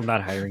 I'm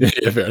not hiring.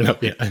 Yeah, fair enough.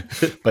 Yeah,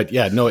 but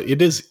yeah, no,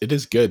 it is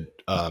good.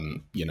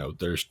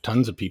 There's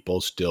tons of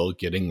people still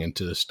getting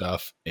into this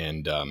stuff,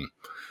 and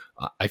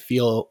I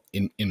feel,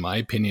 in my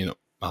opinion,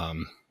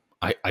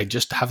 I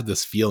just have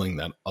this feeling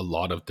that a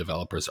lot of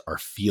developers are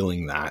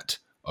feeling that.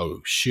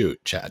 Oh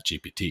shoot, Chat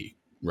GPT,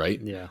 right?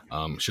 Yeah.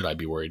 Should I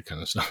be worried?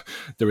 Kind of stuff.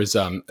 There was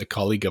a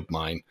colleague of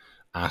mine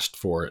asked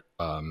for it.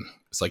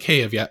 It's like,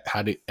 hey, have you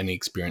had any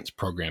experience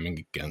programming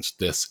against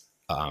this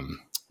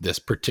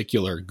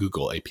particular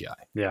Google API,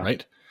 Yeah.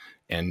 right?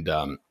 And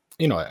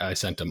I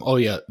sent him, oh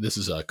yeah, this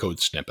is a code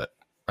snippet,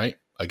 right,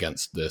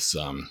 against this.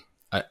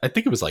 I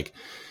think it was like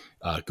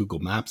Google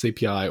Maps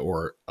API,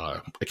 or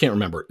I can't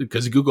remember,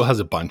 because Google has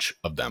a bunch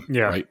of them,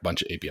 Yeah. right?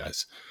 Bunch of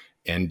APIs,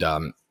 and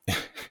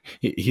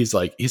he's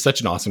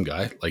such an awesome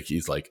guy. Like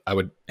he's like, I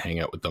would hang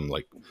out with them,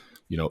 like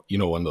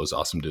one of those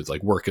awesome dudes,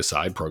 like work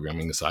aside,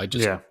 programming aside,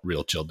 just Yeah.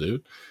 real chill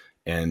dude.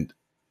 And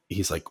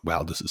he's like,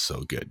 wow, this is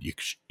so good.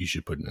 You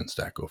should put it in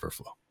Stack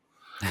Overflow.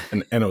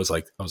 And I was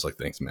like,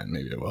 thanks, man.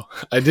 Maybe I will.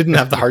 I didn't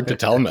have the heart to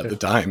tell him at the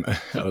time.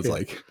 I was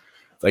like,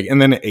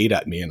 and then it ate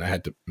at me, and I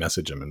had to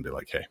message him and be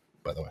like, hey,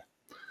 by the way,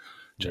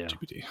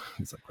 ChatGPT.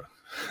 He's like, what?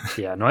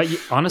 Yeah, no.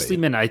 Honestly,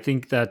 yeah. man, I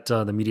think that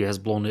the media has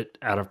blown it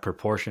out of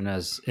proportion,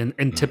 as in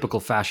typical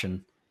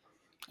fashion.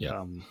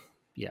 Yeah.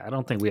 Yeah, I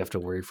don't think we have to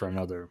worry for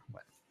another.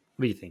 What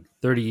do you think?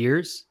 30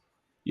 years?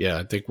 Yeah,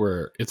 I think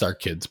it's our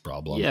kids'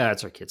 problem. Yeah,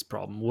 it's our kids'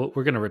 problem.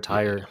 We're going to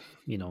retire,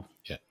 Yeah.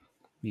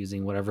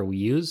 using whatever we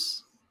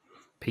use.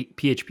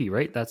 PHP,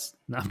 right?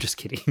 No, I'm just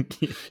kidding.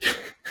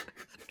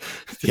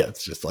 Yeah,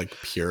 it's just like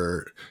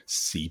pure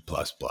C++.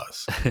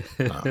 It's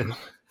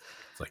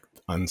like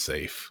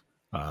unsafe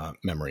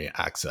memory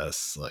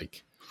access.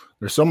 Like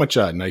there's so much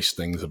nice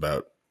things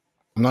about.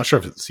 I'm not sure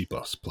if it's C++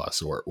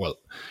 or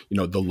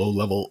the low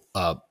level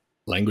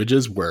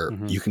languages where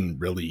Mhm. you can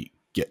really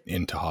get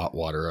into hot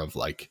water of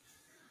like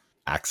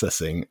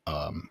accessing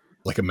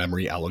like a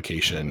memory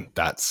allocation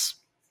that's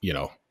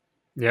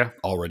Yeah.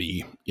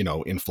 already,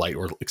 in flight,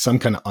 or like some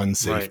kind of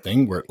unsafe Right.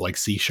 thing where like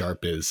C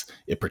sharp is,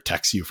 it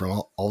protects you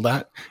from all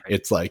that. Right.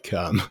 It's like,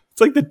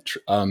 it's like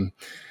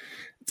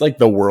it's like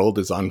the world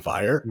is on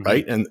fire, Hmm.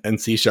 right?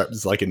 And C sharp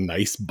is like a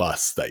nice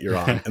bus that you're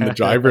on. And the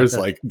driver is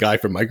like guy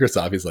from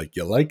Microsoft. He's like,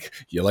 you like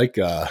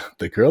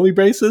the curly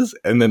braces?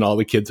 And then all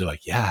the kids are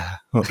like, yeah,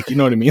 like, you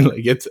know what I mean?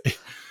 Like it's,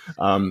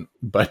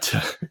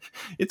 but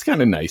it's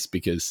kind of nice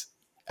because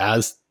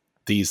as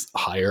these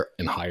higher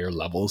and higher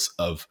levels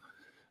of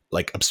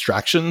like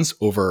abstractions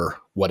over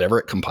whatever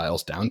it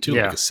compiles down to, like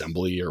Yeah.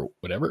 assembly or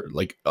whatever,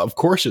 like of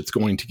course it's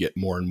going to get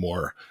more and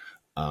more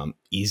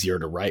easier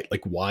to write.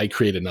 Like why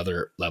create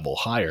another level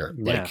higher?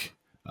 Yeah. Like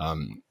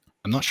I'm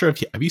not sure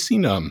if have you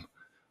seen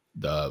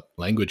the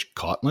language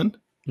Kotlin?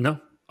 No.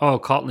 Oh,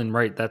 Kotlin,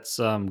 right. That's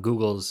Yeah.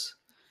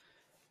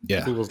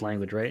 Google's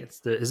language, right? It's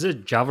the is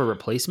it Java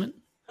replacement?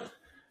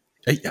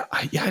 Yeah,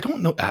 I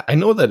don't know. I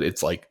know that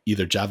it's like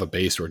either Java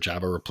based or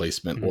Java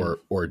replacement, Hmm.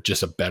 or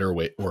just a better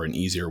way or an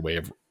easier way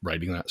of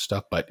writing that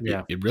stuff. But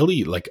Yeah. it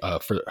really like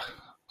for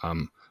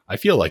I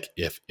feel like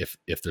if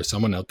there's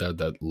someone out there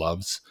that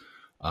loves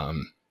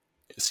um,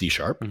 C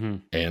sharp Hmm.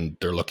 and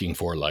they're looking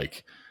for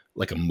like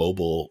a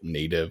mobile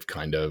native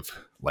kind of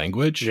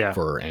language Yeah.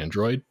 for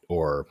Android,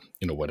 or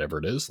whatever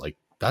it is, like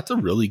that's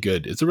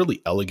it's a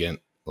really elegant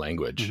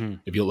language Hmm.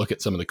 if you look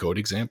at some of the code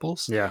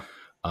examples. Yeah.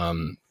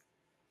 um,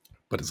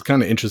 but it's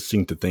kind of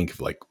interesting to think of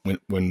like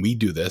when we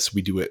do this,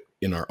 we do it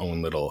in our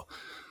own little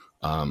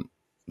um,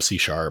 C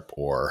sharp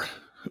or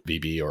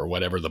VB or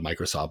whatever, the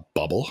Microsoft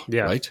bubble,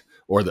 Yeah. right?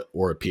 Or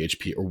a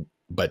PHP, or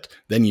but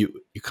then you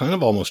kind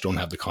of almost don't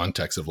have the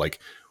context of like,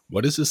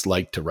 what is this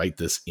like to write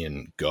this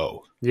in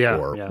Go Yeah.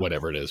 or Yeah.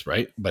 whatever it is,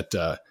 right? But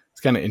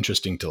it's kind of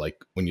interesting to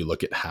like when you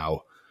look at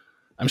how,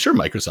 I'm sure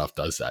Microsoft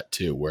does that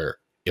too, where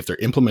if they're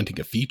implementing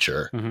a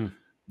feature, Hmm.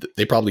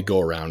 they probably go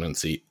around and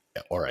see,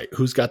 all right,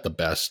 who's got the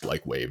best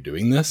like way of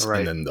doing this, and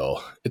Right. then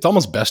it's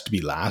almost best to be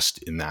last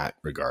in that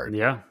regard.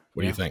 Yeah.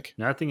 What do you Yeah. think?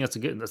 No, I think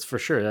that's for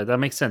sure. That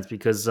makes sense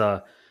because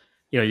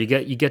you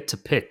get to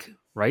pick,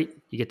 right?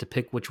 You get to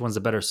pick which one's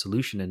a better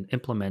solution and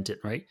implement it,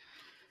 right?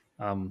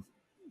 Um,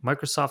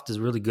 Microsoft is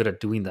really good at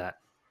doing that,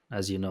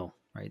 as you know,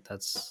 right?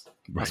 That's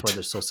why Right.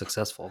 they're so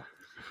successful.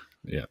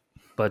 Yeah.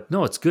 But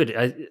no, it's good.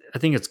 I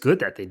think it's good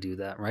that they do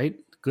that, right?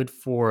 Good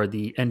for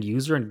the end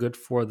user and good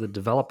for the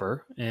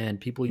developer and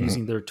people Mhm.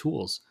 using their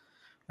tools,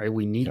 right?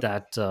 We need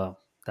Yep.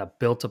 that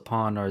built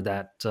upon, or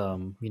that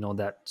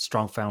that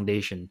strong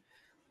foundation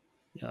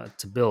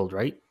to build,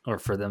 right? Or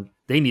for them,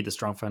 they need the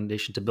strong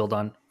foundation to build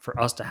on for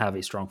us to have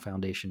a strong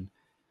foundation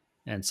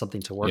and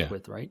something to work Yeah.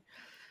 with, right?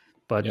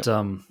 But Yep.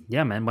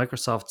 yeah, man,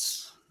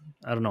 Microsoft's,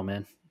 I don't know,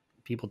 man.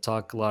 People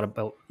talk a lot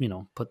about,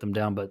 put them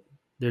down, but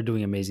they're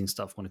doing amazing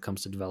stuff when it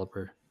comes to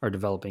developer or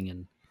developing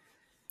and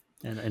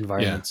Yeah.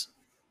 environments.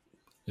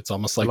 It's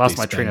almost I like they lost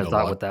my train spend of a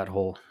thought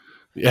lot. with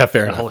Yeah,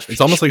 fair that whole enough. It's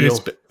almost like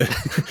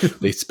spiel.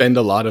 they spend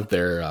a lot of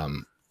their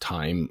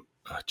time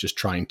just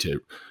trying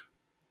to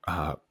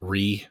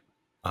re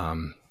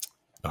um,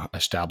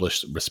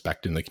 establish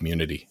respect in the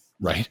community,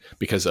 right?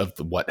 Because of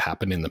what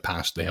happened in the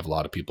past, they have a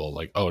lot of people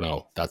like, oh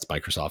no, that's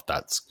Microsoft,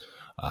 that's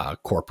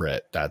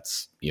corporate,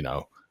 that's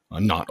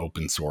not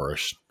open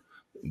source.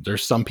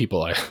 There's some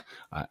people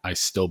I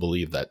still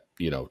believe that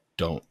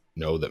don't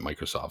know that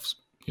Microsoft's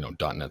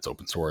 .NET's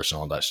open source and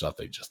all that stuff.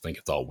 They just think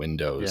it's all Yeah.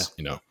 Windows,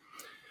 You know,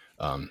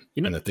 and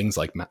the things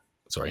like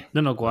sorry,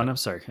 no, no, go go on. ahead. I'm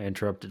sorry. I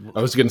interrupted.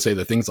 I was going to say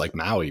the things like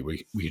Maui,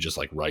 we just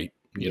like write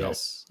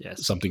Yes.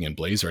 Yes. something in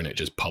Blazor and it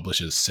just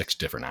publishes 6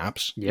 different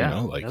apps. Yeah.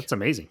 Like That's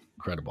amazing.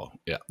 incredible.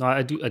 Yeah. No,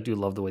 I do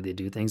love the way they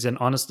do things. And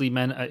honestly,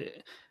 man,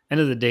 end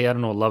of the day, I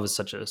don't know. Love is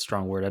such a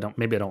strong word.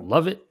 Maybe I don't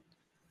love it.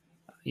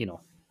 I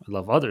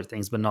love other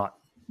things, but not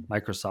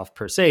Microsoft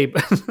per se.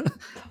 But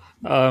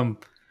um,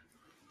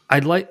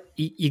 I'd like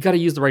you got to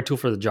use the right tool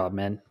for the job,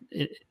 man.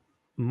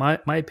 My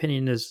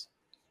opinion is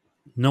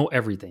know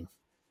everything,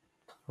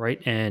 right,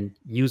 and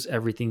use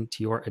everything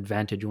to your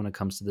advantage when it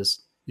comes to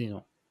this.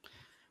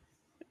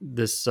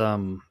 This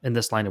in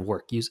this line of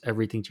work, use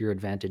everything to your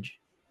advantage.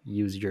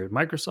 Use your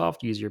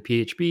Microsoft, use your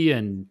PHP,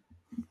 and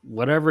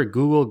whatever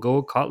Google,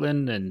 Go,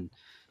 Kotlin, and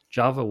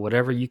Java,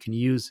 whatever you can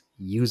use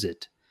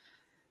it.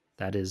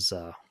 That is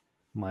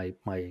my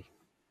my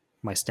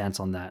my stance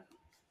on that.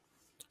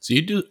 So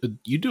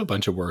you do a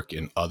bunch of work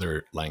in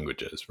other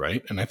languages,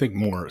 right? And I think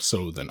more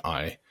so than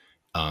I.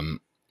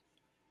 Um,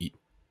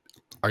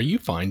 are you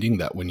finding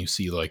that when you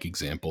see like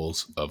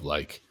examples of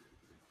like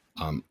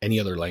any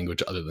other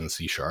language other than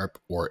C sharp,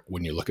 or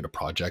when you look at a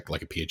project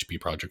like a PHP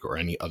project or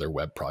any other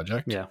web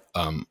project, Yeah.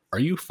 are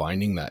you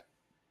finding that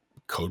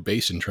code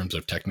base in terms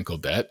of technical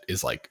debt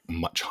is like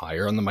much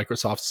higher on the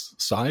Microsoft's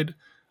side,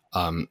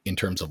 in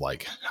terms of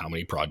like how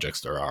many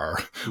projects there are,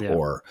 Yeah.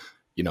 or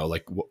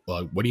like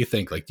what do you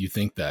think? Like, do you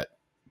think that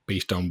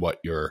based on what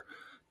you're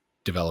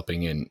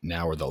developing in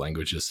now, or the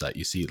languages that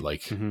you see,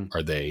 like Hmm.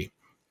 are they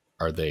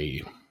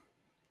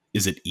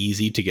is it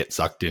easy to get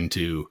sucked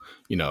into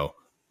you know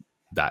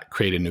that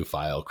create a new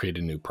file, create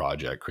a new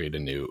project, create a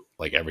new,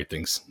 like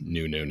everything's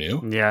new.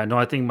 Yeah, no,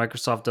 I think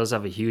Microsoft does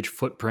have a huge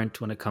footprint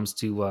when it comes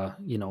to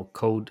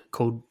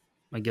code.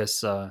 I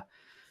guess a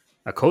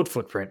code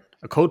footprint,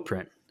 a code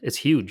print. It's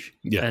huge,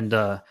 Yeah.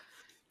 and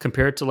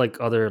compared to like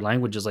other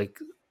languages, like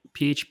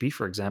PHP,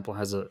 for example,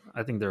 has a.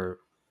 I think they're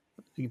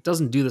it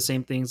doesn't do the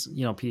same things.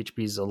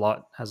 PHP is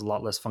has a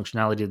lot less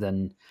functionality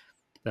than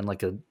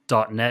like a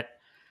 .NET,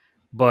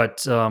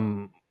 but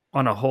on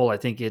a whole, I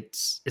think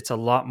it's a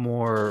lot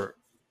more.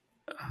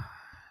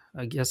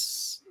 I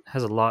guess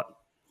has a lot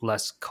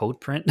less code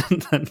print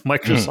than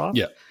Microsoft.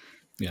 Yeah.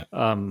 Yeah.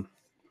 Um,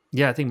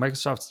 yeah, I think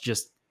Microsoft's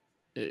just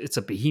it's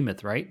a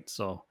behemoth, right?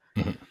 So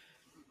Mhm.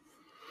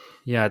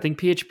 yeah, I think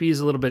PHP is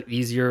a little bit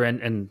easier,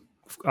 and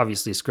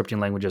obviously scripting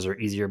languages are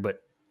easier,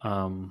 but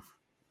um,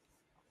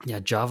 yeah,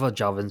 Java,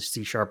 and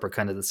C# are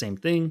kind of the same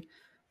thing.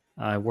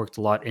 I worked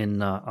a lot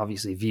in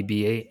obviously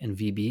VBA and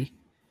VB,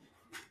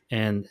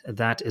 and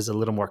that is a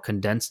little more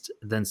condensed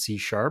than C#.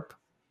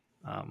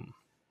 Um,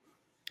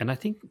 and I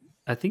think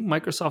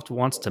Microsoft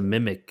wants to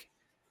mimic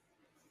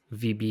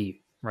VB,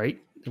 right?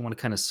 They want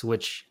to kind of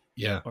switch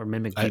Yeah. or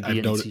mimic I, VB I've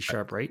and noticed, C#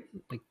 right?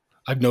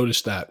 I've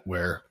noticed that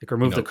where, Like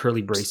remove the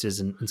curly braces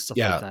and stuff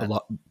like yeah, a that.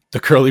 lot, the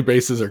curly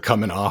braces are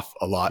coming off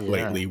a lot Yeah.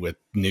 lately with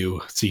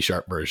new C#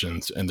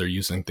 versions, and they're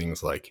using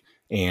things like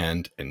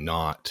and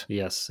not,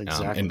 Yes, and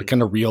exactly.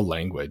 kind of real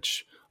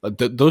language.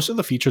 Those are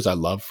the features I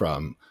love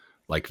from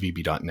like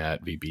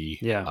VB.net, VB,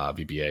 Yeah.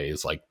 VBA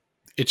is like,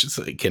 it's just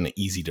like kind of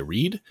easy to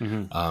read.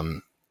 Hmm.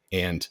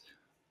 And,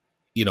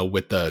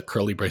 with the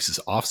curly braces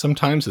off,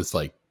 sometimes it's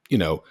like,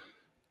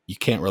 you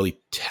can't really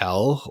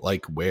tell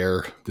like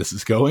where this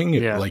is going.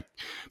 Yeah.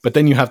 But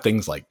then you have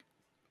things like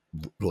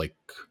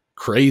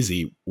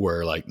crazy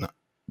where like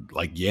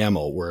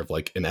YAML, where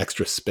like an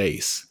extra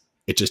space,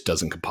 it just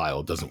doesn't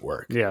compile, it doesn't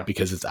work Yeah.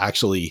 because it's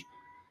actually,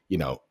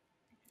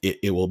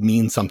 it will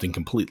mean something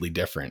completely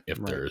different if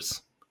Right.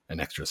 there's an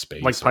extra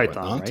space Like or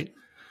Python, whatnot. right?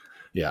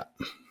 Yeah.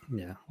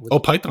 Yeah. Oh,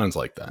 Python's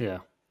like that. Yeah.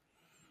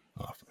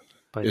 Oh,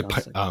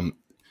 Python's like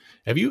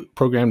have you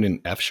programmed in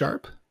F#?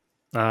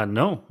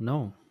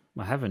 no,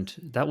 I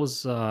haven't. That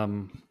was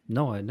no,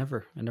 I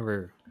never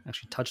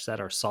actually touched that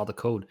or saw the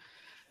code.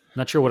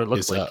 Not sure what it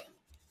looks Is like.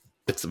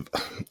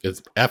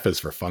 it's F is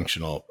for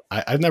functional.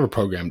 I've never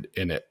programmed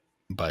in it,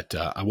 but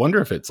I wonder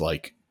if it's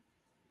like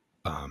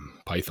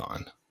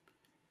Python,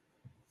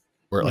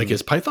 or like Hmm.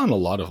 is Python a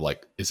lot of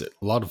like, is it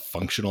a lot of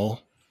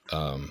functional?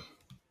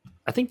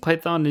 I think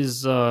Python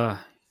is what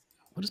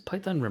does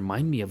Python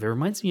remind me of? It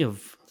reminds me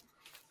of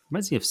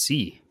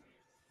C.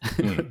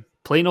 Hmm,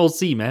 Plain old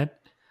C, man.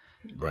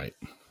 right.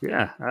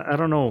 Yeah, I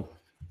don't know,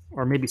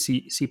 or maybe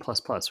C++,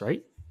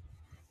 right?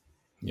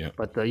 Yeah,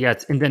 But yeah,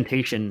 it's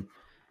indentation.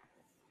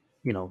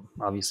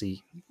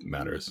 Obviously,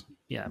 matters.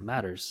 yeah, it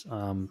matters.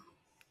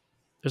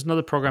 There's another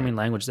Right. programming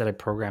language that I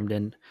programmed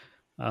in.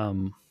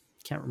 Um,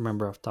 can't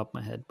remember off the top of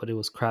my head, but it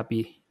was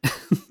crappy. I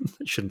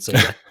shouldn't say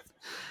that.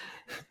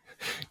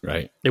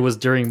 Right. It was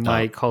during Uh,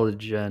 my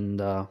college, and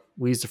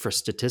we used it for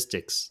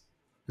statistics,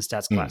 the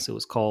stats hmm. class. It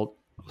was called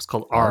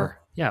R. R.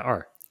 Yeah,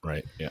 R.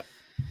 Right. Yeah.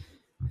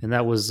 And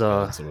that was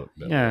Yeah. That's a bit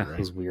yeah, weird, it right?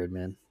 was weird,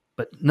 man.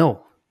 But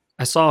no,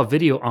 I saw a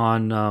video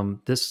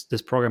on this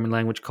programming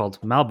language called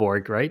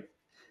Malborg, right?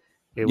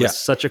 It Yeah. was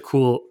such a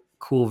cool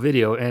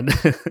video, and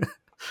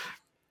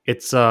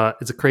it's a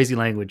crazy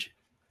language,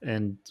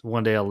 and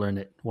one day I'll learn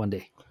it. One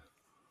day.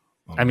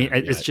 Oh I mean,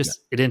 man. it's Yeah.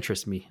 just it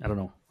interests me. I don't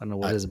know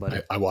what it is about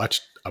it. I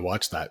watched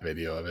that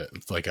video of it.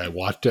 It's like I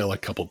watched it like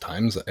a couple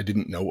times. I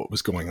didn't know what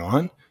was going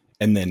on,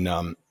 and then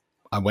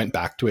I went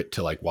back to it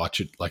to like watch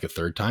it like a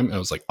third time, and I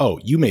was like, "Oh,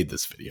 you made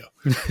this video."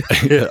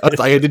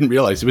 I didn't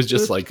realize it was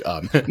just like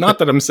not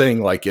that I'm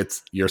saying like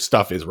it's your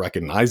stuff is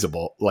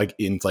recognizable. Like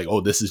it's like,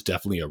 oh, this is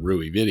definitely a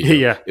Rui video.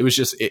 Yeah. It was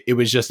just it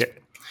was just Yeah.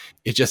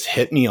 it just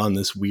hit me on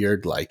this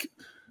weird like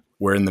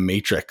we're in the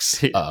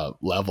Matrix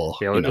level.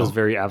 Yeah, it was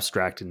very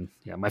abstract, and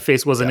yeah, my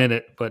face wasn't Yeah. in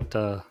it, but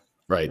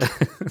Right.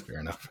 Fair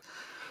enough.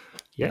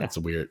 Yeah, yeah. it's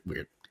a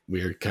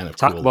weird kind of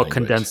Talk cool about language.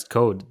 condensed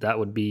code. That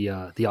would be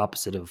the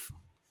opposite of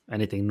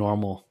anything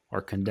normal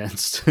or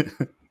condensed.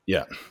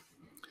 Yeah.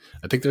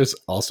 I think there's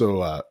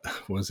also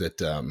was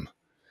it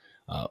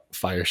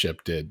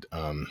Fireship did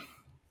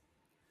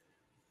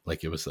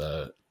like it was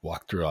a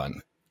walkthrough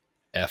on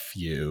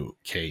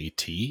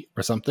FUKT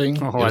or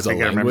something. Oh, It I was a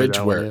think I remember language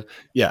that one. where,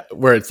 yeah,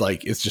 where it's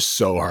like it's just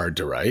so hard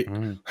to write.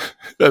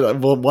 Yeah.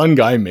 Well, one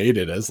guy made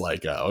it as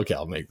like, okay,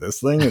 I'll make this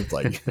thing. It's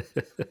like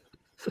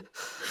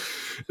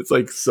it's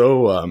like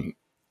so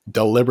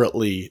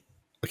deliberately,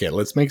 okay,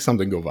 let's make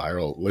something go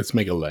viral. Let's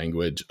make a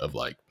language of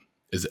like,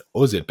 is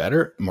it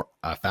better, more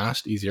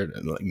fast, easier?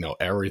 Like, no,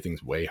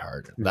 everything's way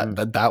harder.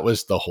 Mhm. That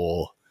was the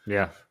whole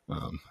Yeah.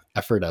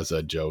 effort as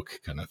a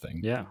joke kind of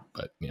thing. Yeah.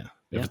 But yeah,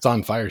 if Yeah. it's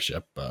on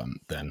Fireship,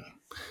 then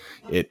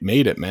it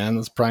made it, man.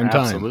 It's prime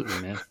time. Absolutely,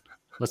 man.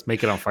 Let's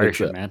make it on It's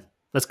Fireship, man.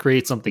 Let's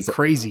create something it's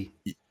crazy.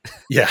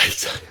 yeah,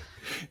 it's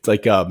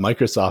like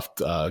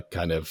Microsoft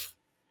kind of,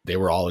 they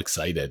were all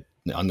excited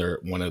on their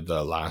one of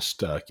the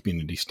last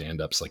community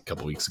stand-ups like a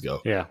couple weeks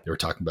ago. Yeah. They were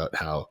talking about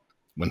how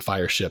when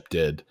Fireship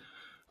did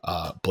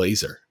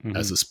Blazor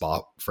as a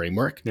SPA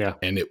framework, Yeah.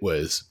 and it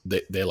was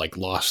they like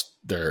lost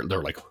they're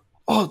like,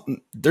 oh,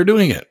 they're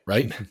doing it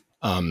right.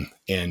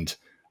 And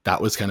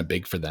that was kind of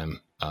big for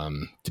them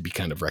to be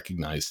kind of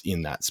recognized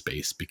in that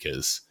space,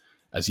 because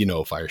as you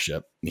know,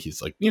 Fireship,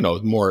 he's like,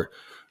 more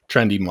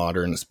trendy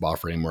modern SPA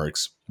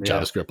frameworks, Yeah.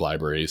 JavaScript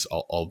libraries,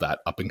 all that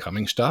up and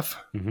coming stuff.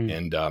 Mm-hmm.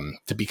 And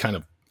to be kind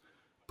of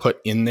put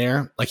in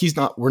there, like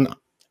we're not,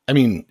 I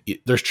mean,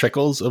 there's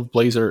trickles of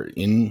Blazor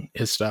in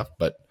his stuff,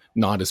 but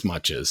not as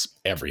much as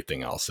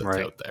everything else that's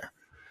Right. out there.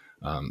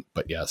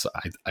 But yeah, so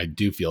I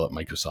do feel that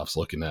Microsoft's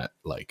looking at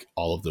like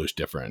all of those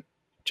different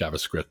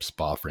JavaScript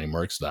SPA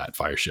frameworks that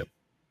Fireship,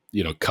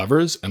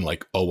 covers, and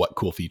like, oh, what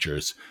cool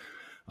features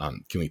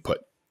can we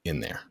put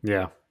in there?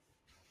 Yeah.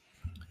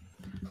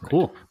 Right.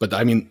 Cool. But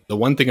I mean, the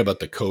one thing about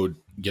the code,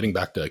 getting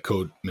back to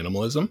code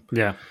minimalism,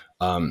 Yeah.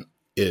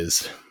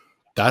 is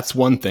that's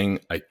one thing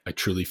I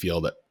truly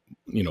feel that,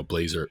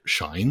 Blazor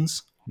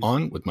shines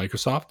on with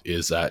Microsoft,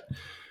 is that,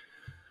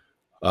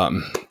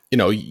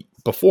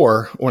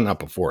 before, or not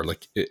before,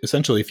 like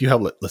essentially if you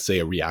have, let's say,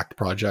 a React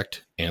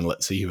project, and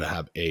let's say you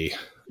have a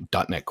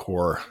 .NET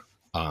Core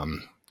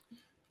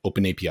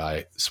Open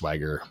API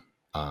Swagger,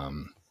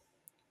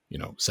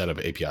 set of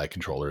API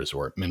controllers,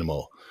 or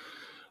minimal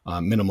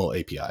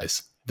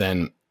APIs,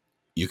 then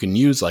you can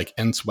use like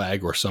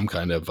NSwag or some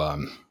kind of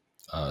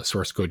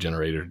source code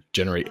generator to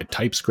generate a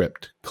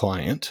TypeScript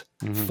client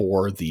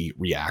for the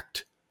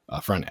React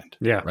front end.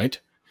 Yeah. Right.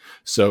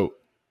 So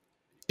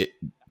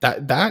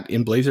that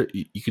in Blazor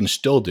you can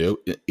still do.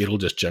 It'll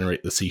just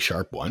generate the C#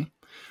 one.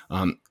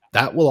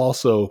 That will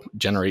also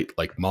generate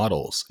like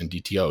models and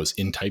DTOs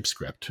in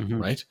TypeScript,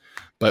 right?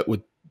 But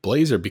with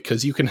Blazor,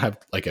 because you can have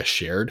like a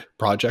shared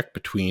project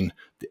between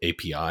the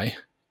API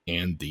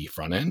and the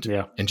front end,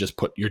 and just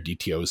put your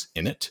DTOs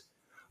in it,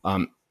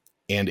 and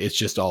it's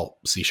just all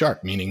C#,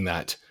 meaning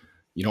that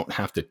you don't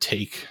have to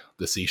take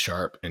the C#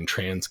 and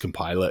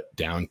transcompile it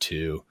down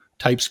to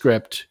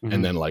TypeScript,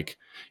 and then like,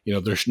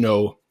 there's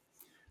no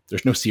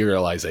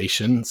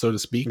serialization, so to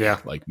speak,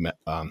 like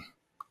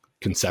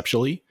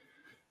conceptually,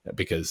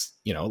 because,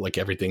 like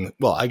everything,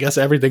 well, I guess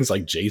everything's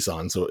like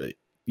JSON. So,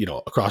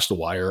 across the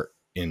wire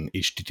in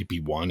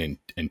HTTP 1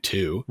 and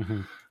 2.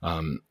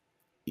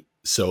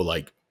 So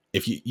like,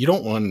 if you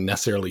don't want to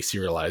necessarily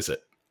serialize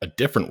it a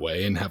different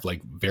way and have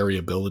like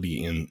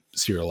variability in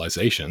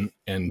serialization,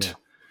 and,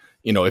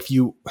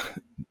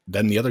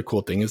 then the other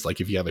cool thing is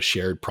like, if you have a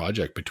shared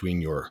project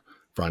between your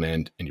front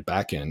end and your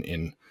back end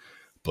in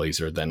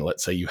Blazor, then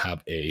let's say you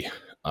have a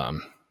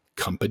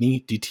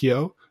company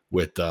DTO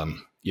with a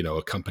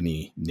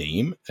company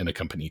name and a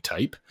company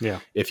type.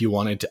 If you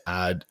wanted to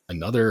add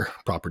another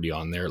property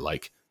on there,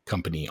 like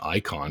company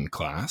icon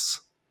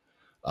class,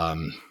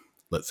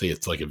 let's say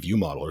it's like a view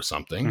model or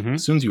something,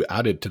 as soon as you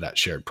add it to that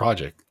shared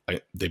project,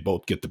 they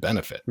both get the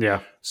benefit.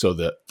 So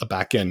the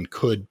back end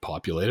could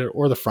populate it,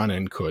 or the front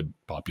end could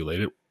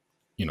populate it,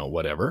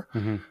 whatever.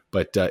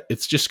 But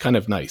it's just kind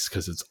of nice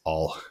because it's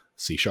all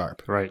C#.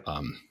 Right.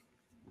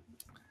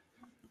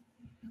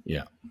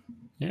 Yeah.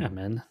 Yeah,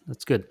 man,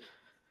 that's good.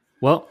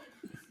 Well,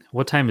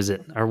 what time is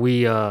it? Are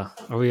we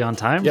on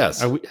time?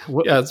 Yes. Are we,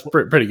 yeah, it's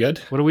pretty good.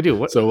 What do we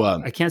do? So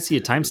I can't see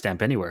a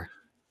timestamp anywhere.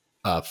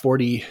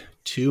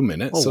 42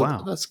 minutes. Oh, so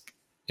wow.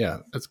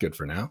 That's good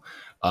for now.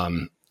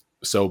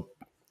 So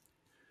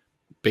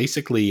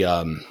basically,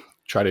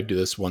 try to do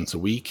this once a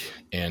week,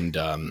 and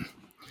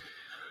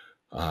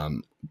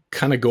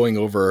kind of going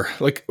over,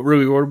 like,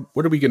 really,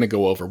 what are we going to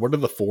go over? What are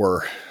the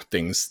 4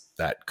 things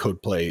that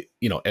Codeplay,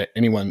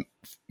 anyone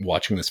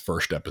watching this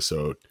first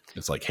episode,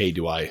 it's like, hey,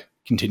 do I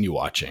continue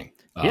watching?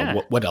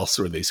 What else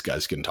are these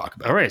guys going to talk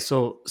about? All right.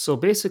 So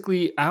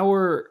basically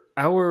our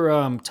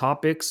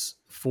topics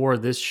for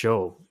this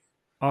show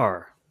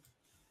are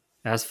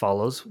as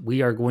follows.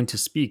 We are going to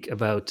speak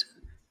about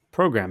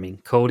programming,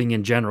 coding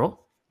in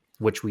general,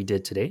 which we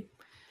did today,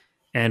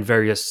 and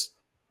various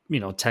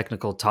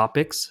technical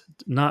topics,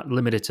 not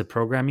limited to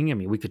programming. I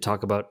mean, we could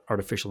talk about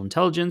artificial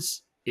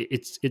intelligence.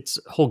 It's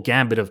a whole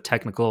gambit of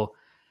technical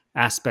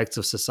aspects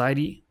of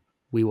society.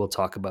 We'll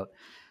talk about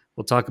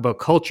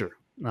culture,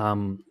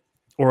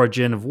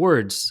 origin of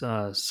words,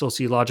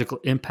 sociological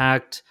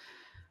impact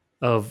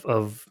of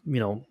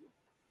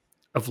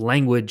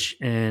language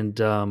and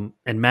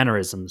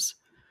mannerisms.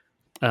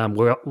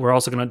 We're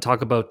also going to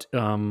talk about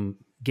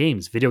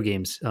games, video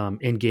games,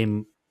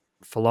 in-game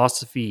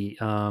philosophy,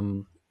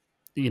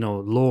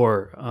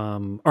 lore,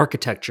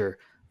 architecture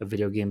of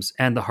video games,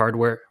 and the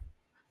hardware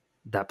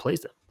that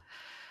plays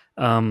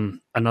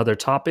them. Another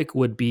topic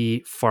would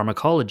be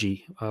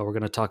pharmacology. We're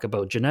going to talk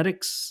about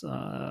genetics,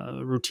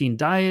 routine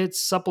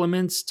diets,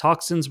 supplements,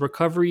 toxins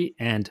recovery,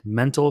 and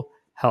mental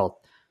health.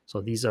 So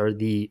these are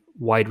the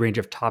wide range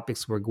of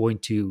topics we're going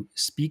to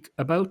speak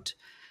about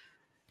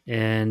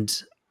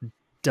and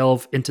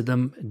delve into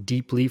them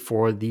deeply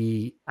for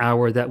the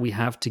hour that we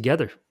have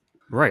together.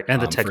 Right.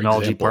 And the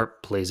technology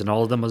part plays in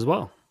all of them as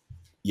well.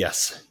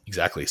 Yes,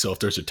 exactly. So if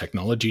there's a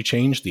technology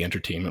change, the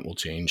entertainment will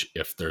change.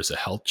 If there's a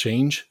health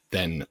change,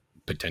 then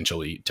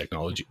potentially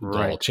technology will all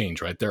Right.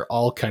 change, right? They're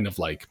all kind of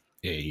like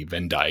a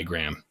Venn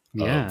diagram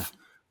Yeah. of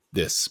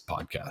this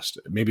podcast.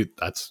 Maybe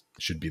that's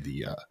should be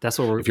the That's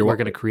what we're, if you're we're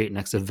going to create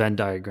next, a Venn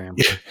diagram.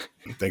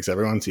 thanks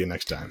everyone. See you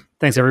next time.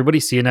 Thanks, everybody.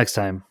 See you next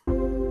time.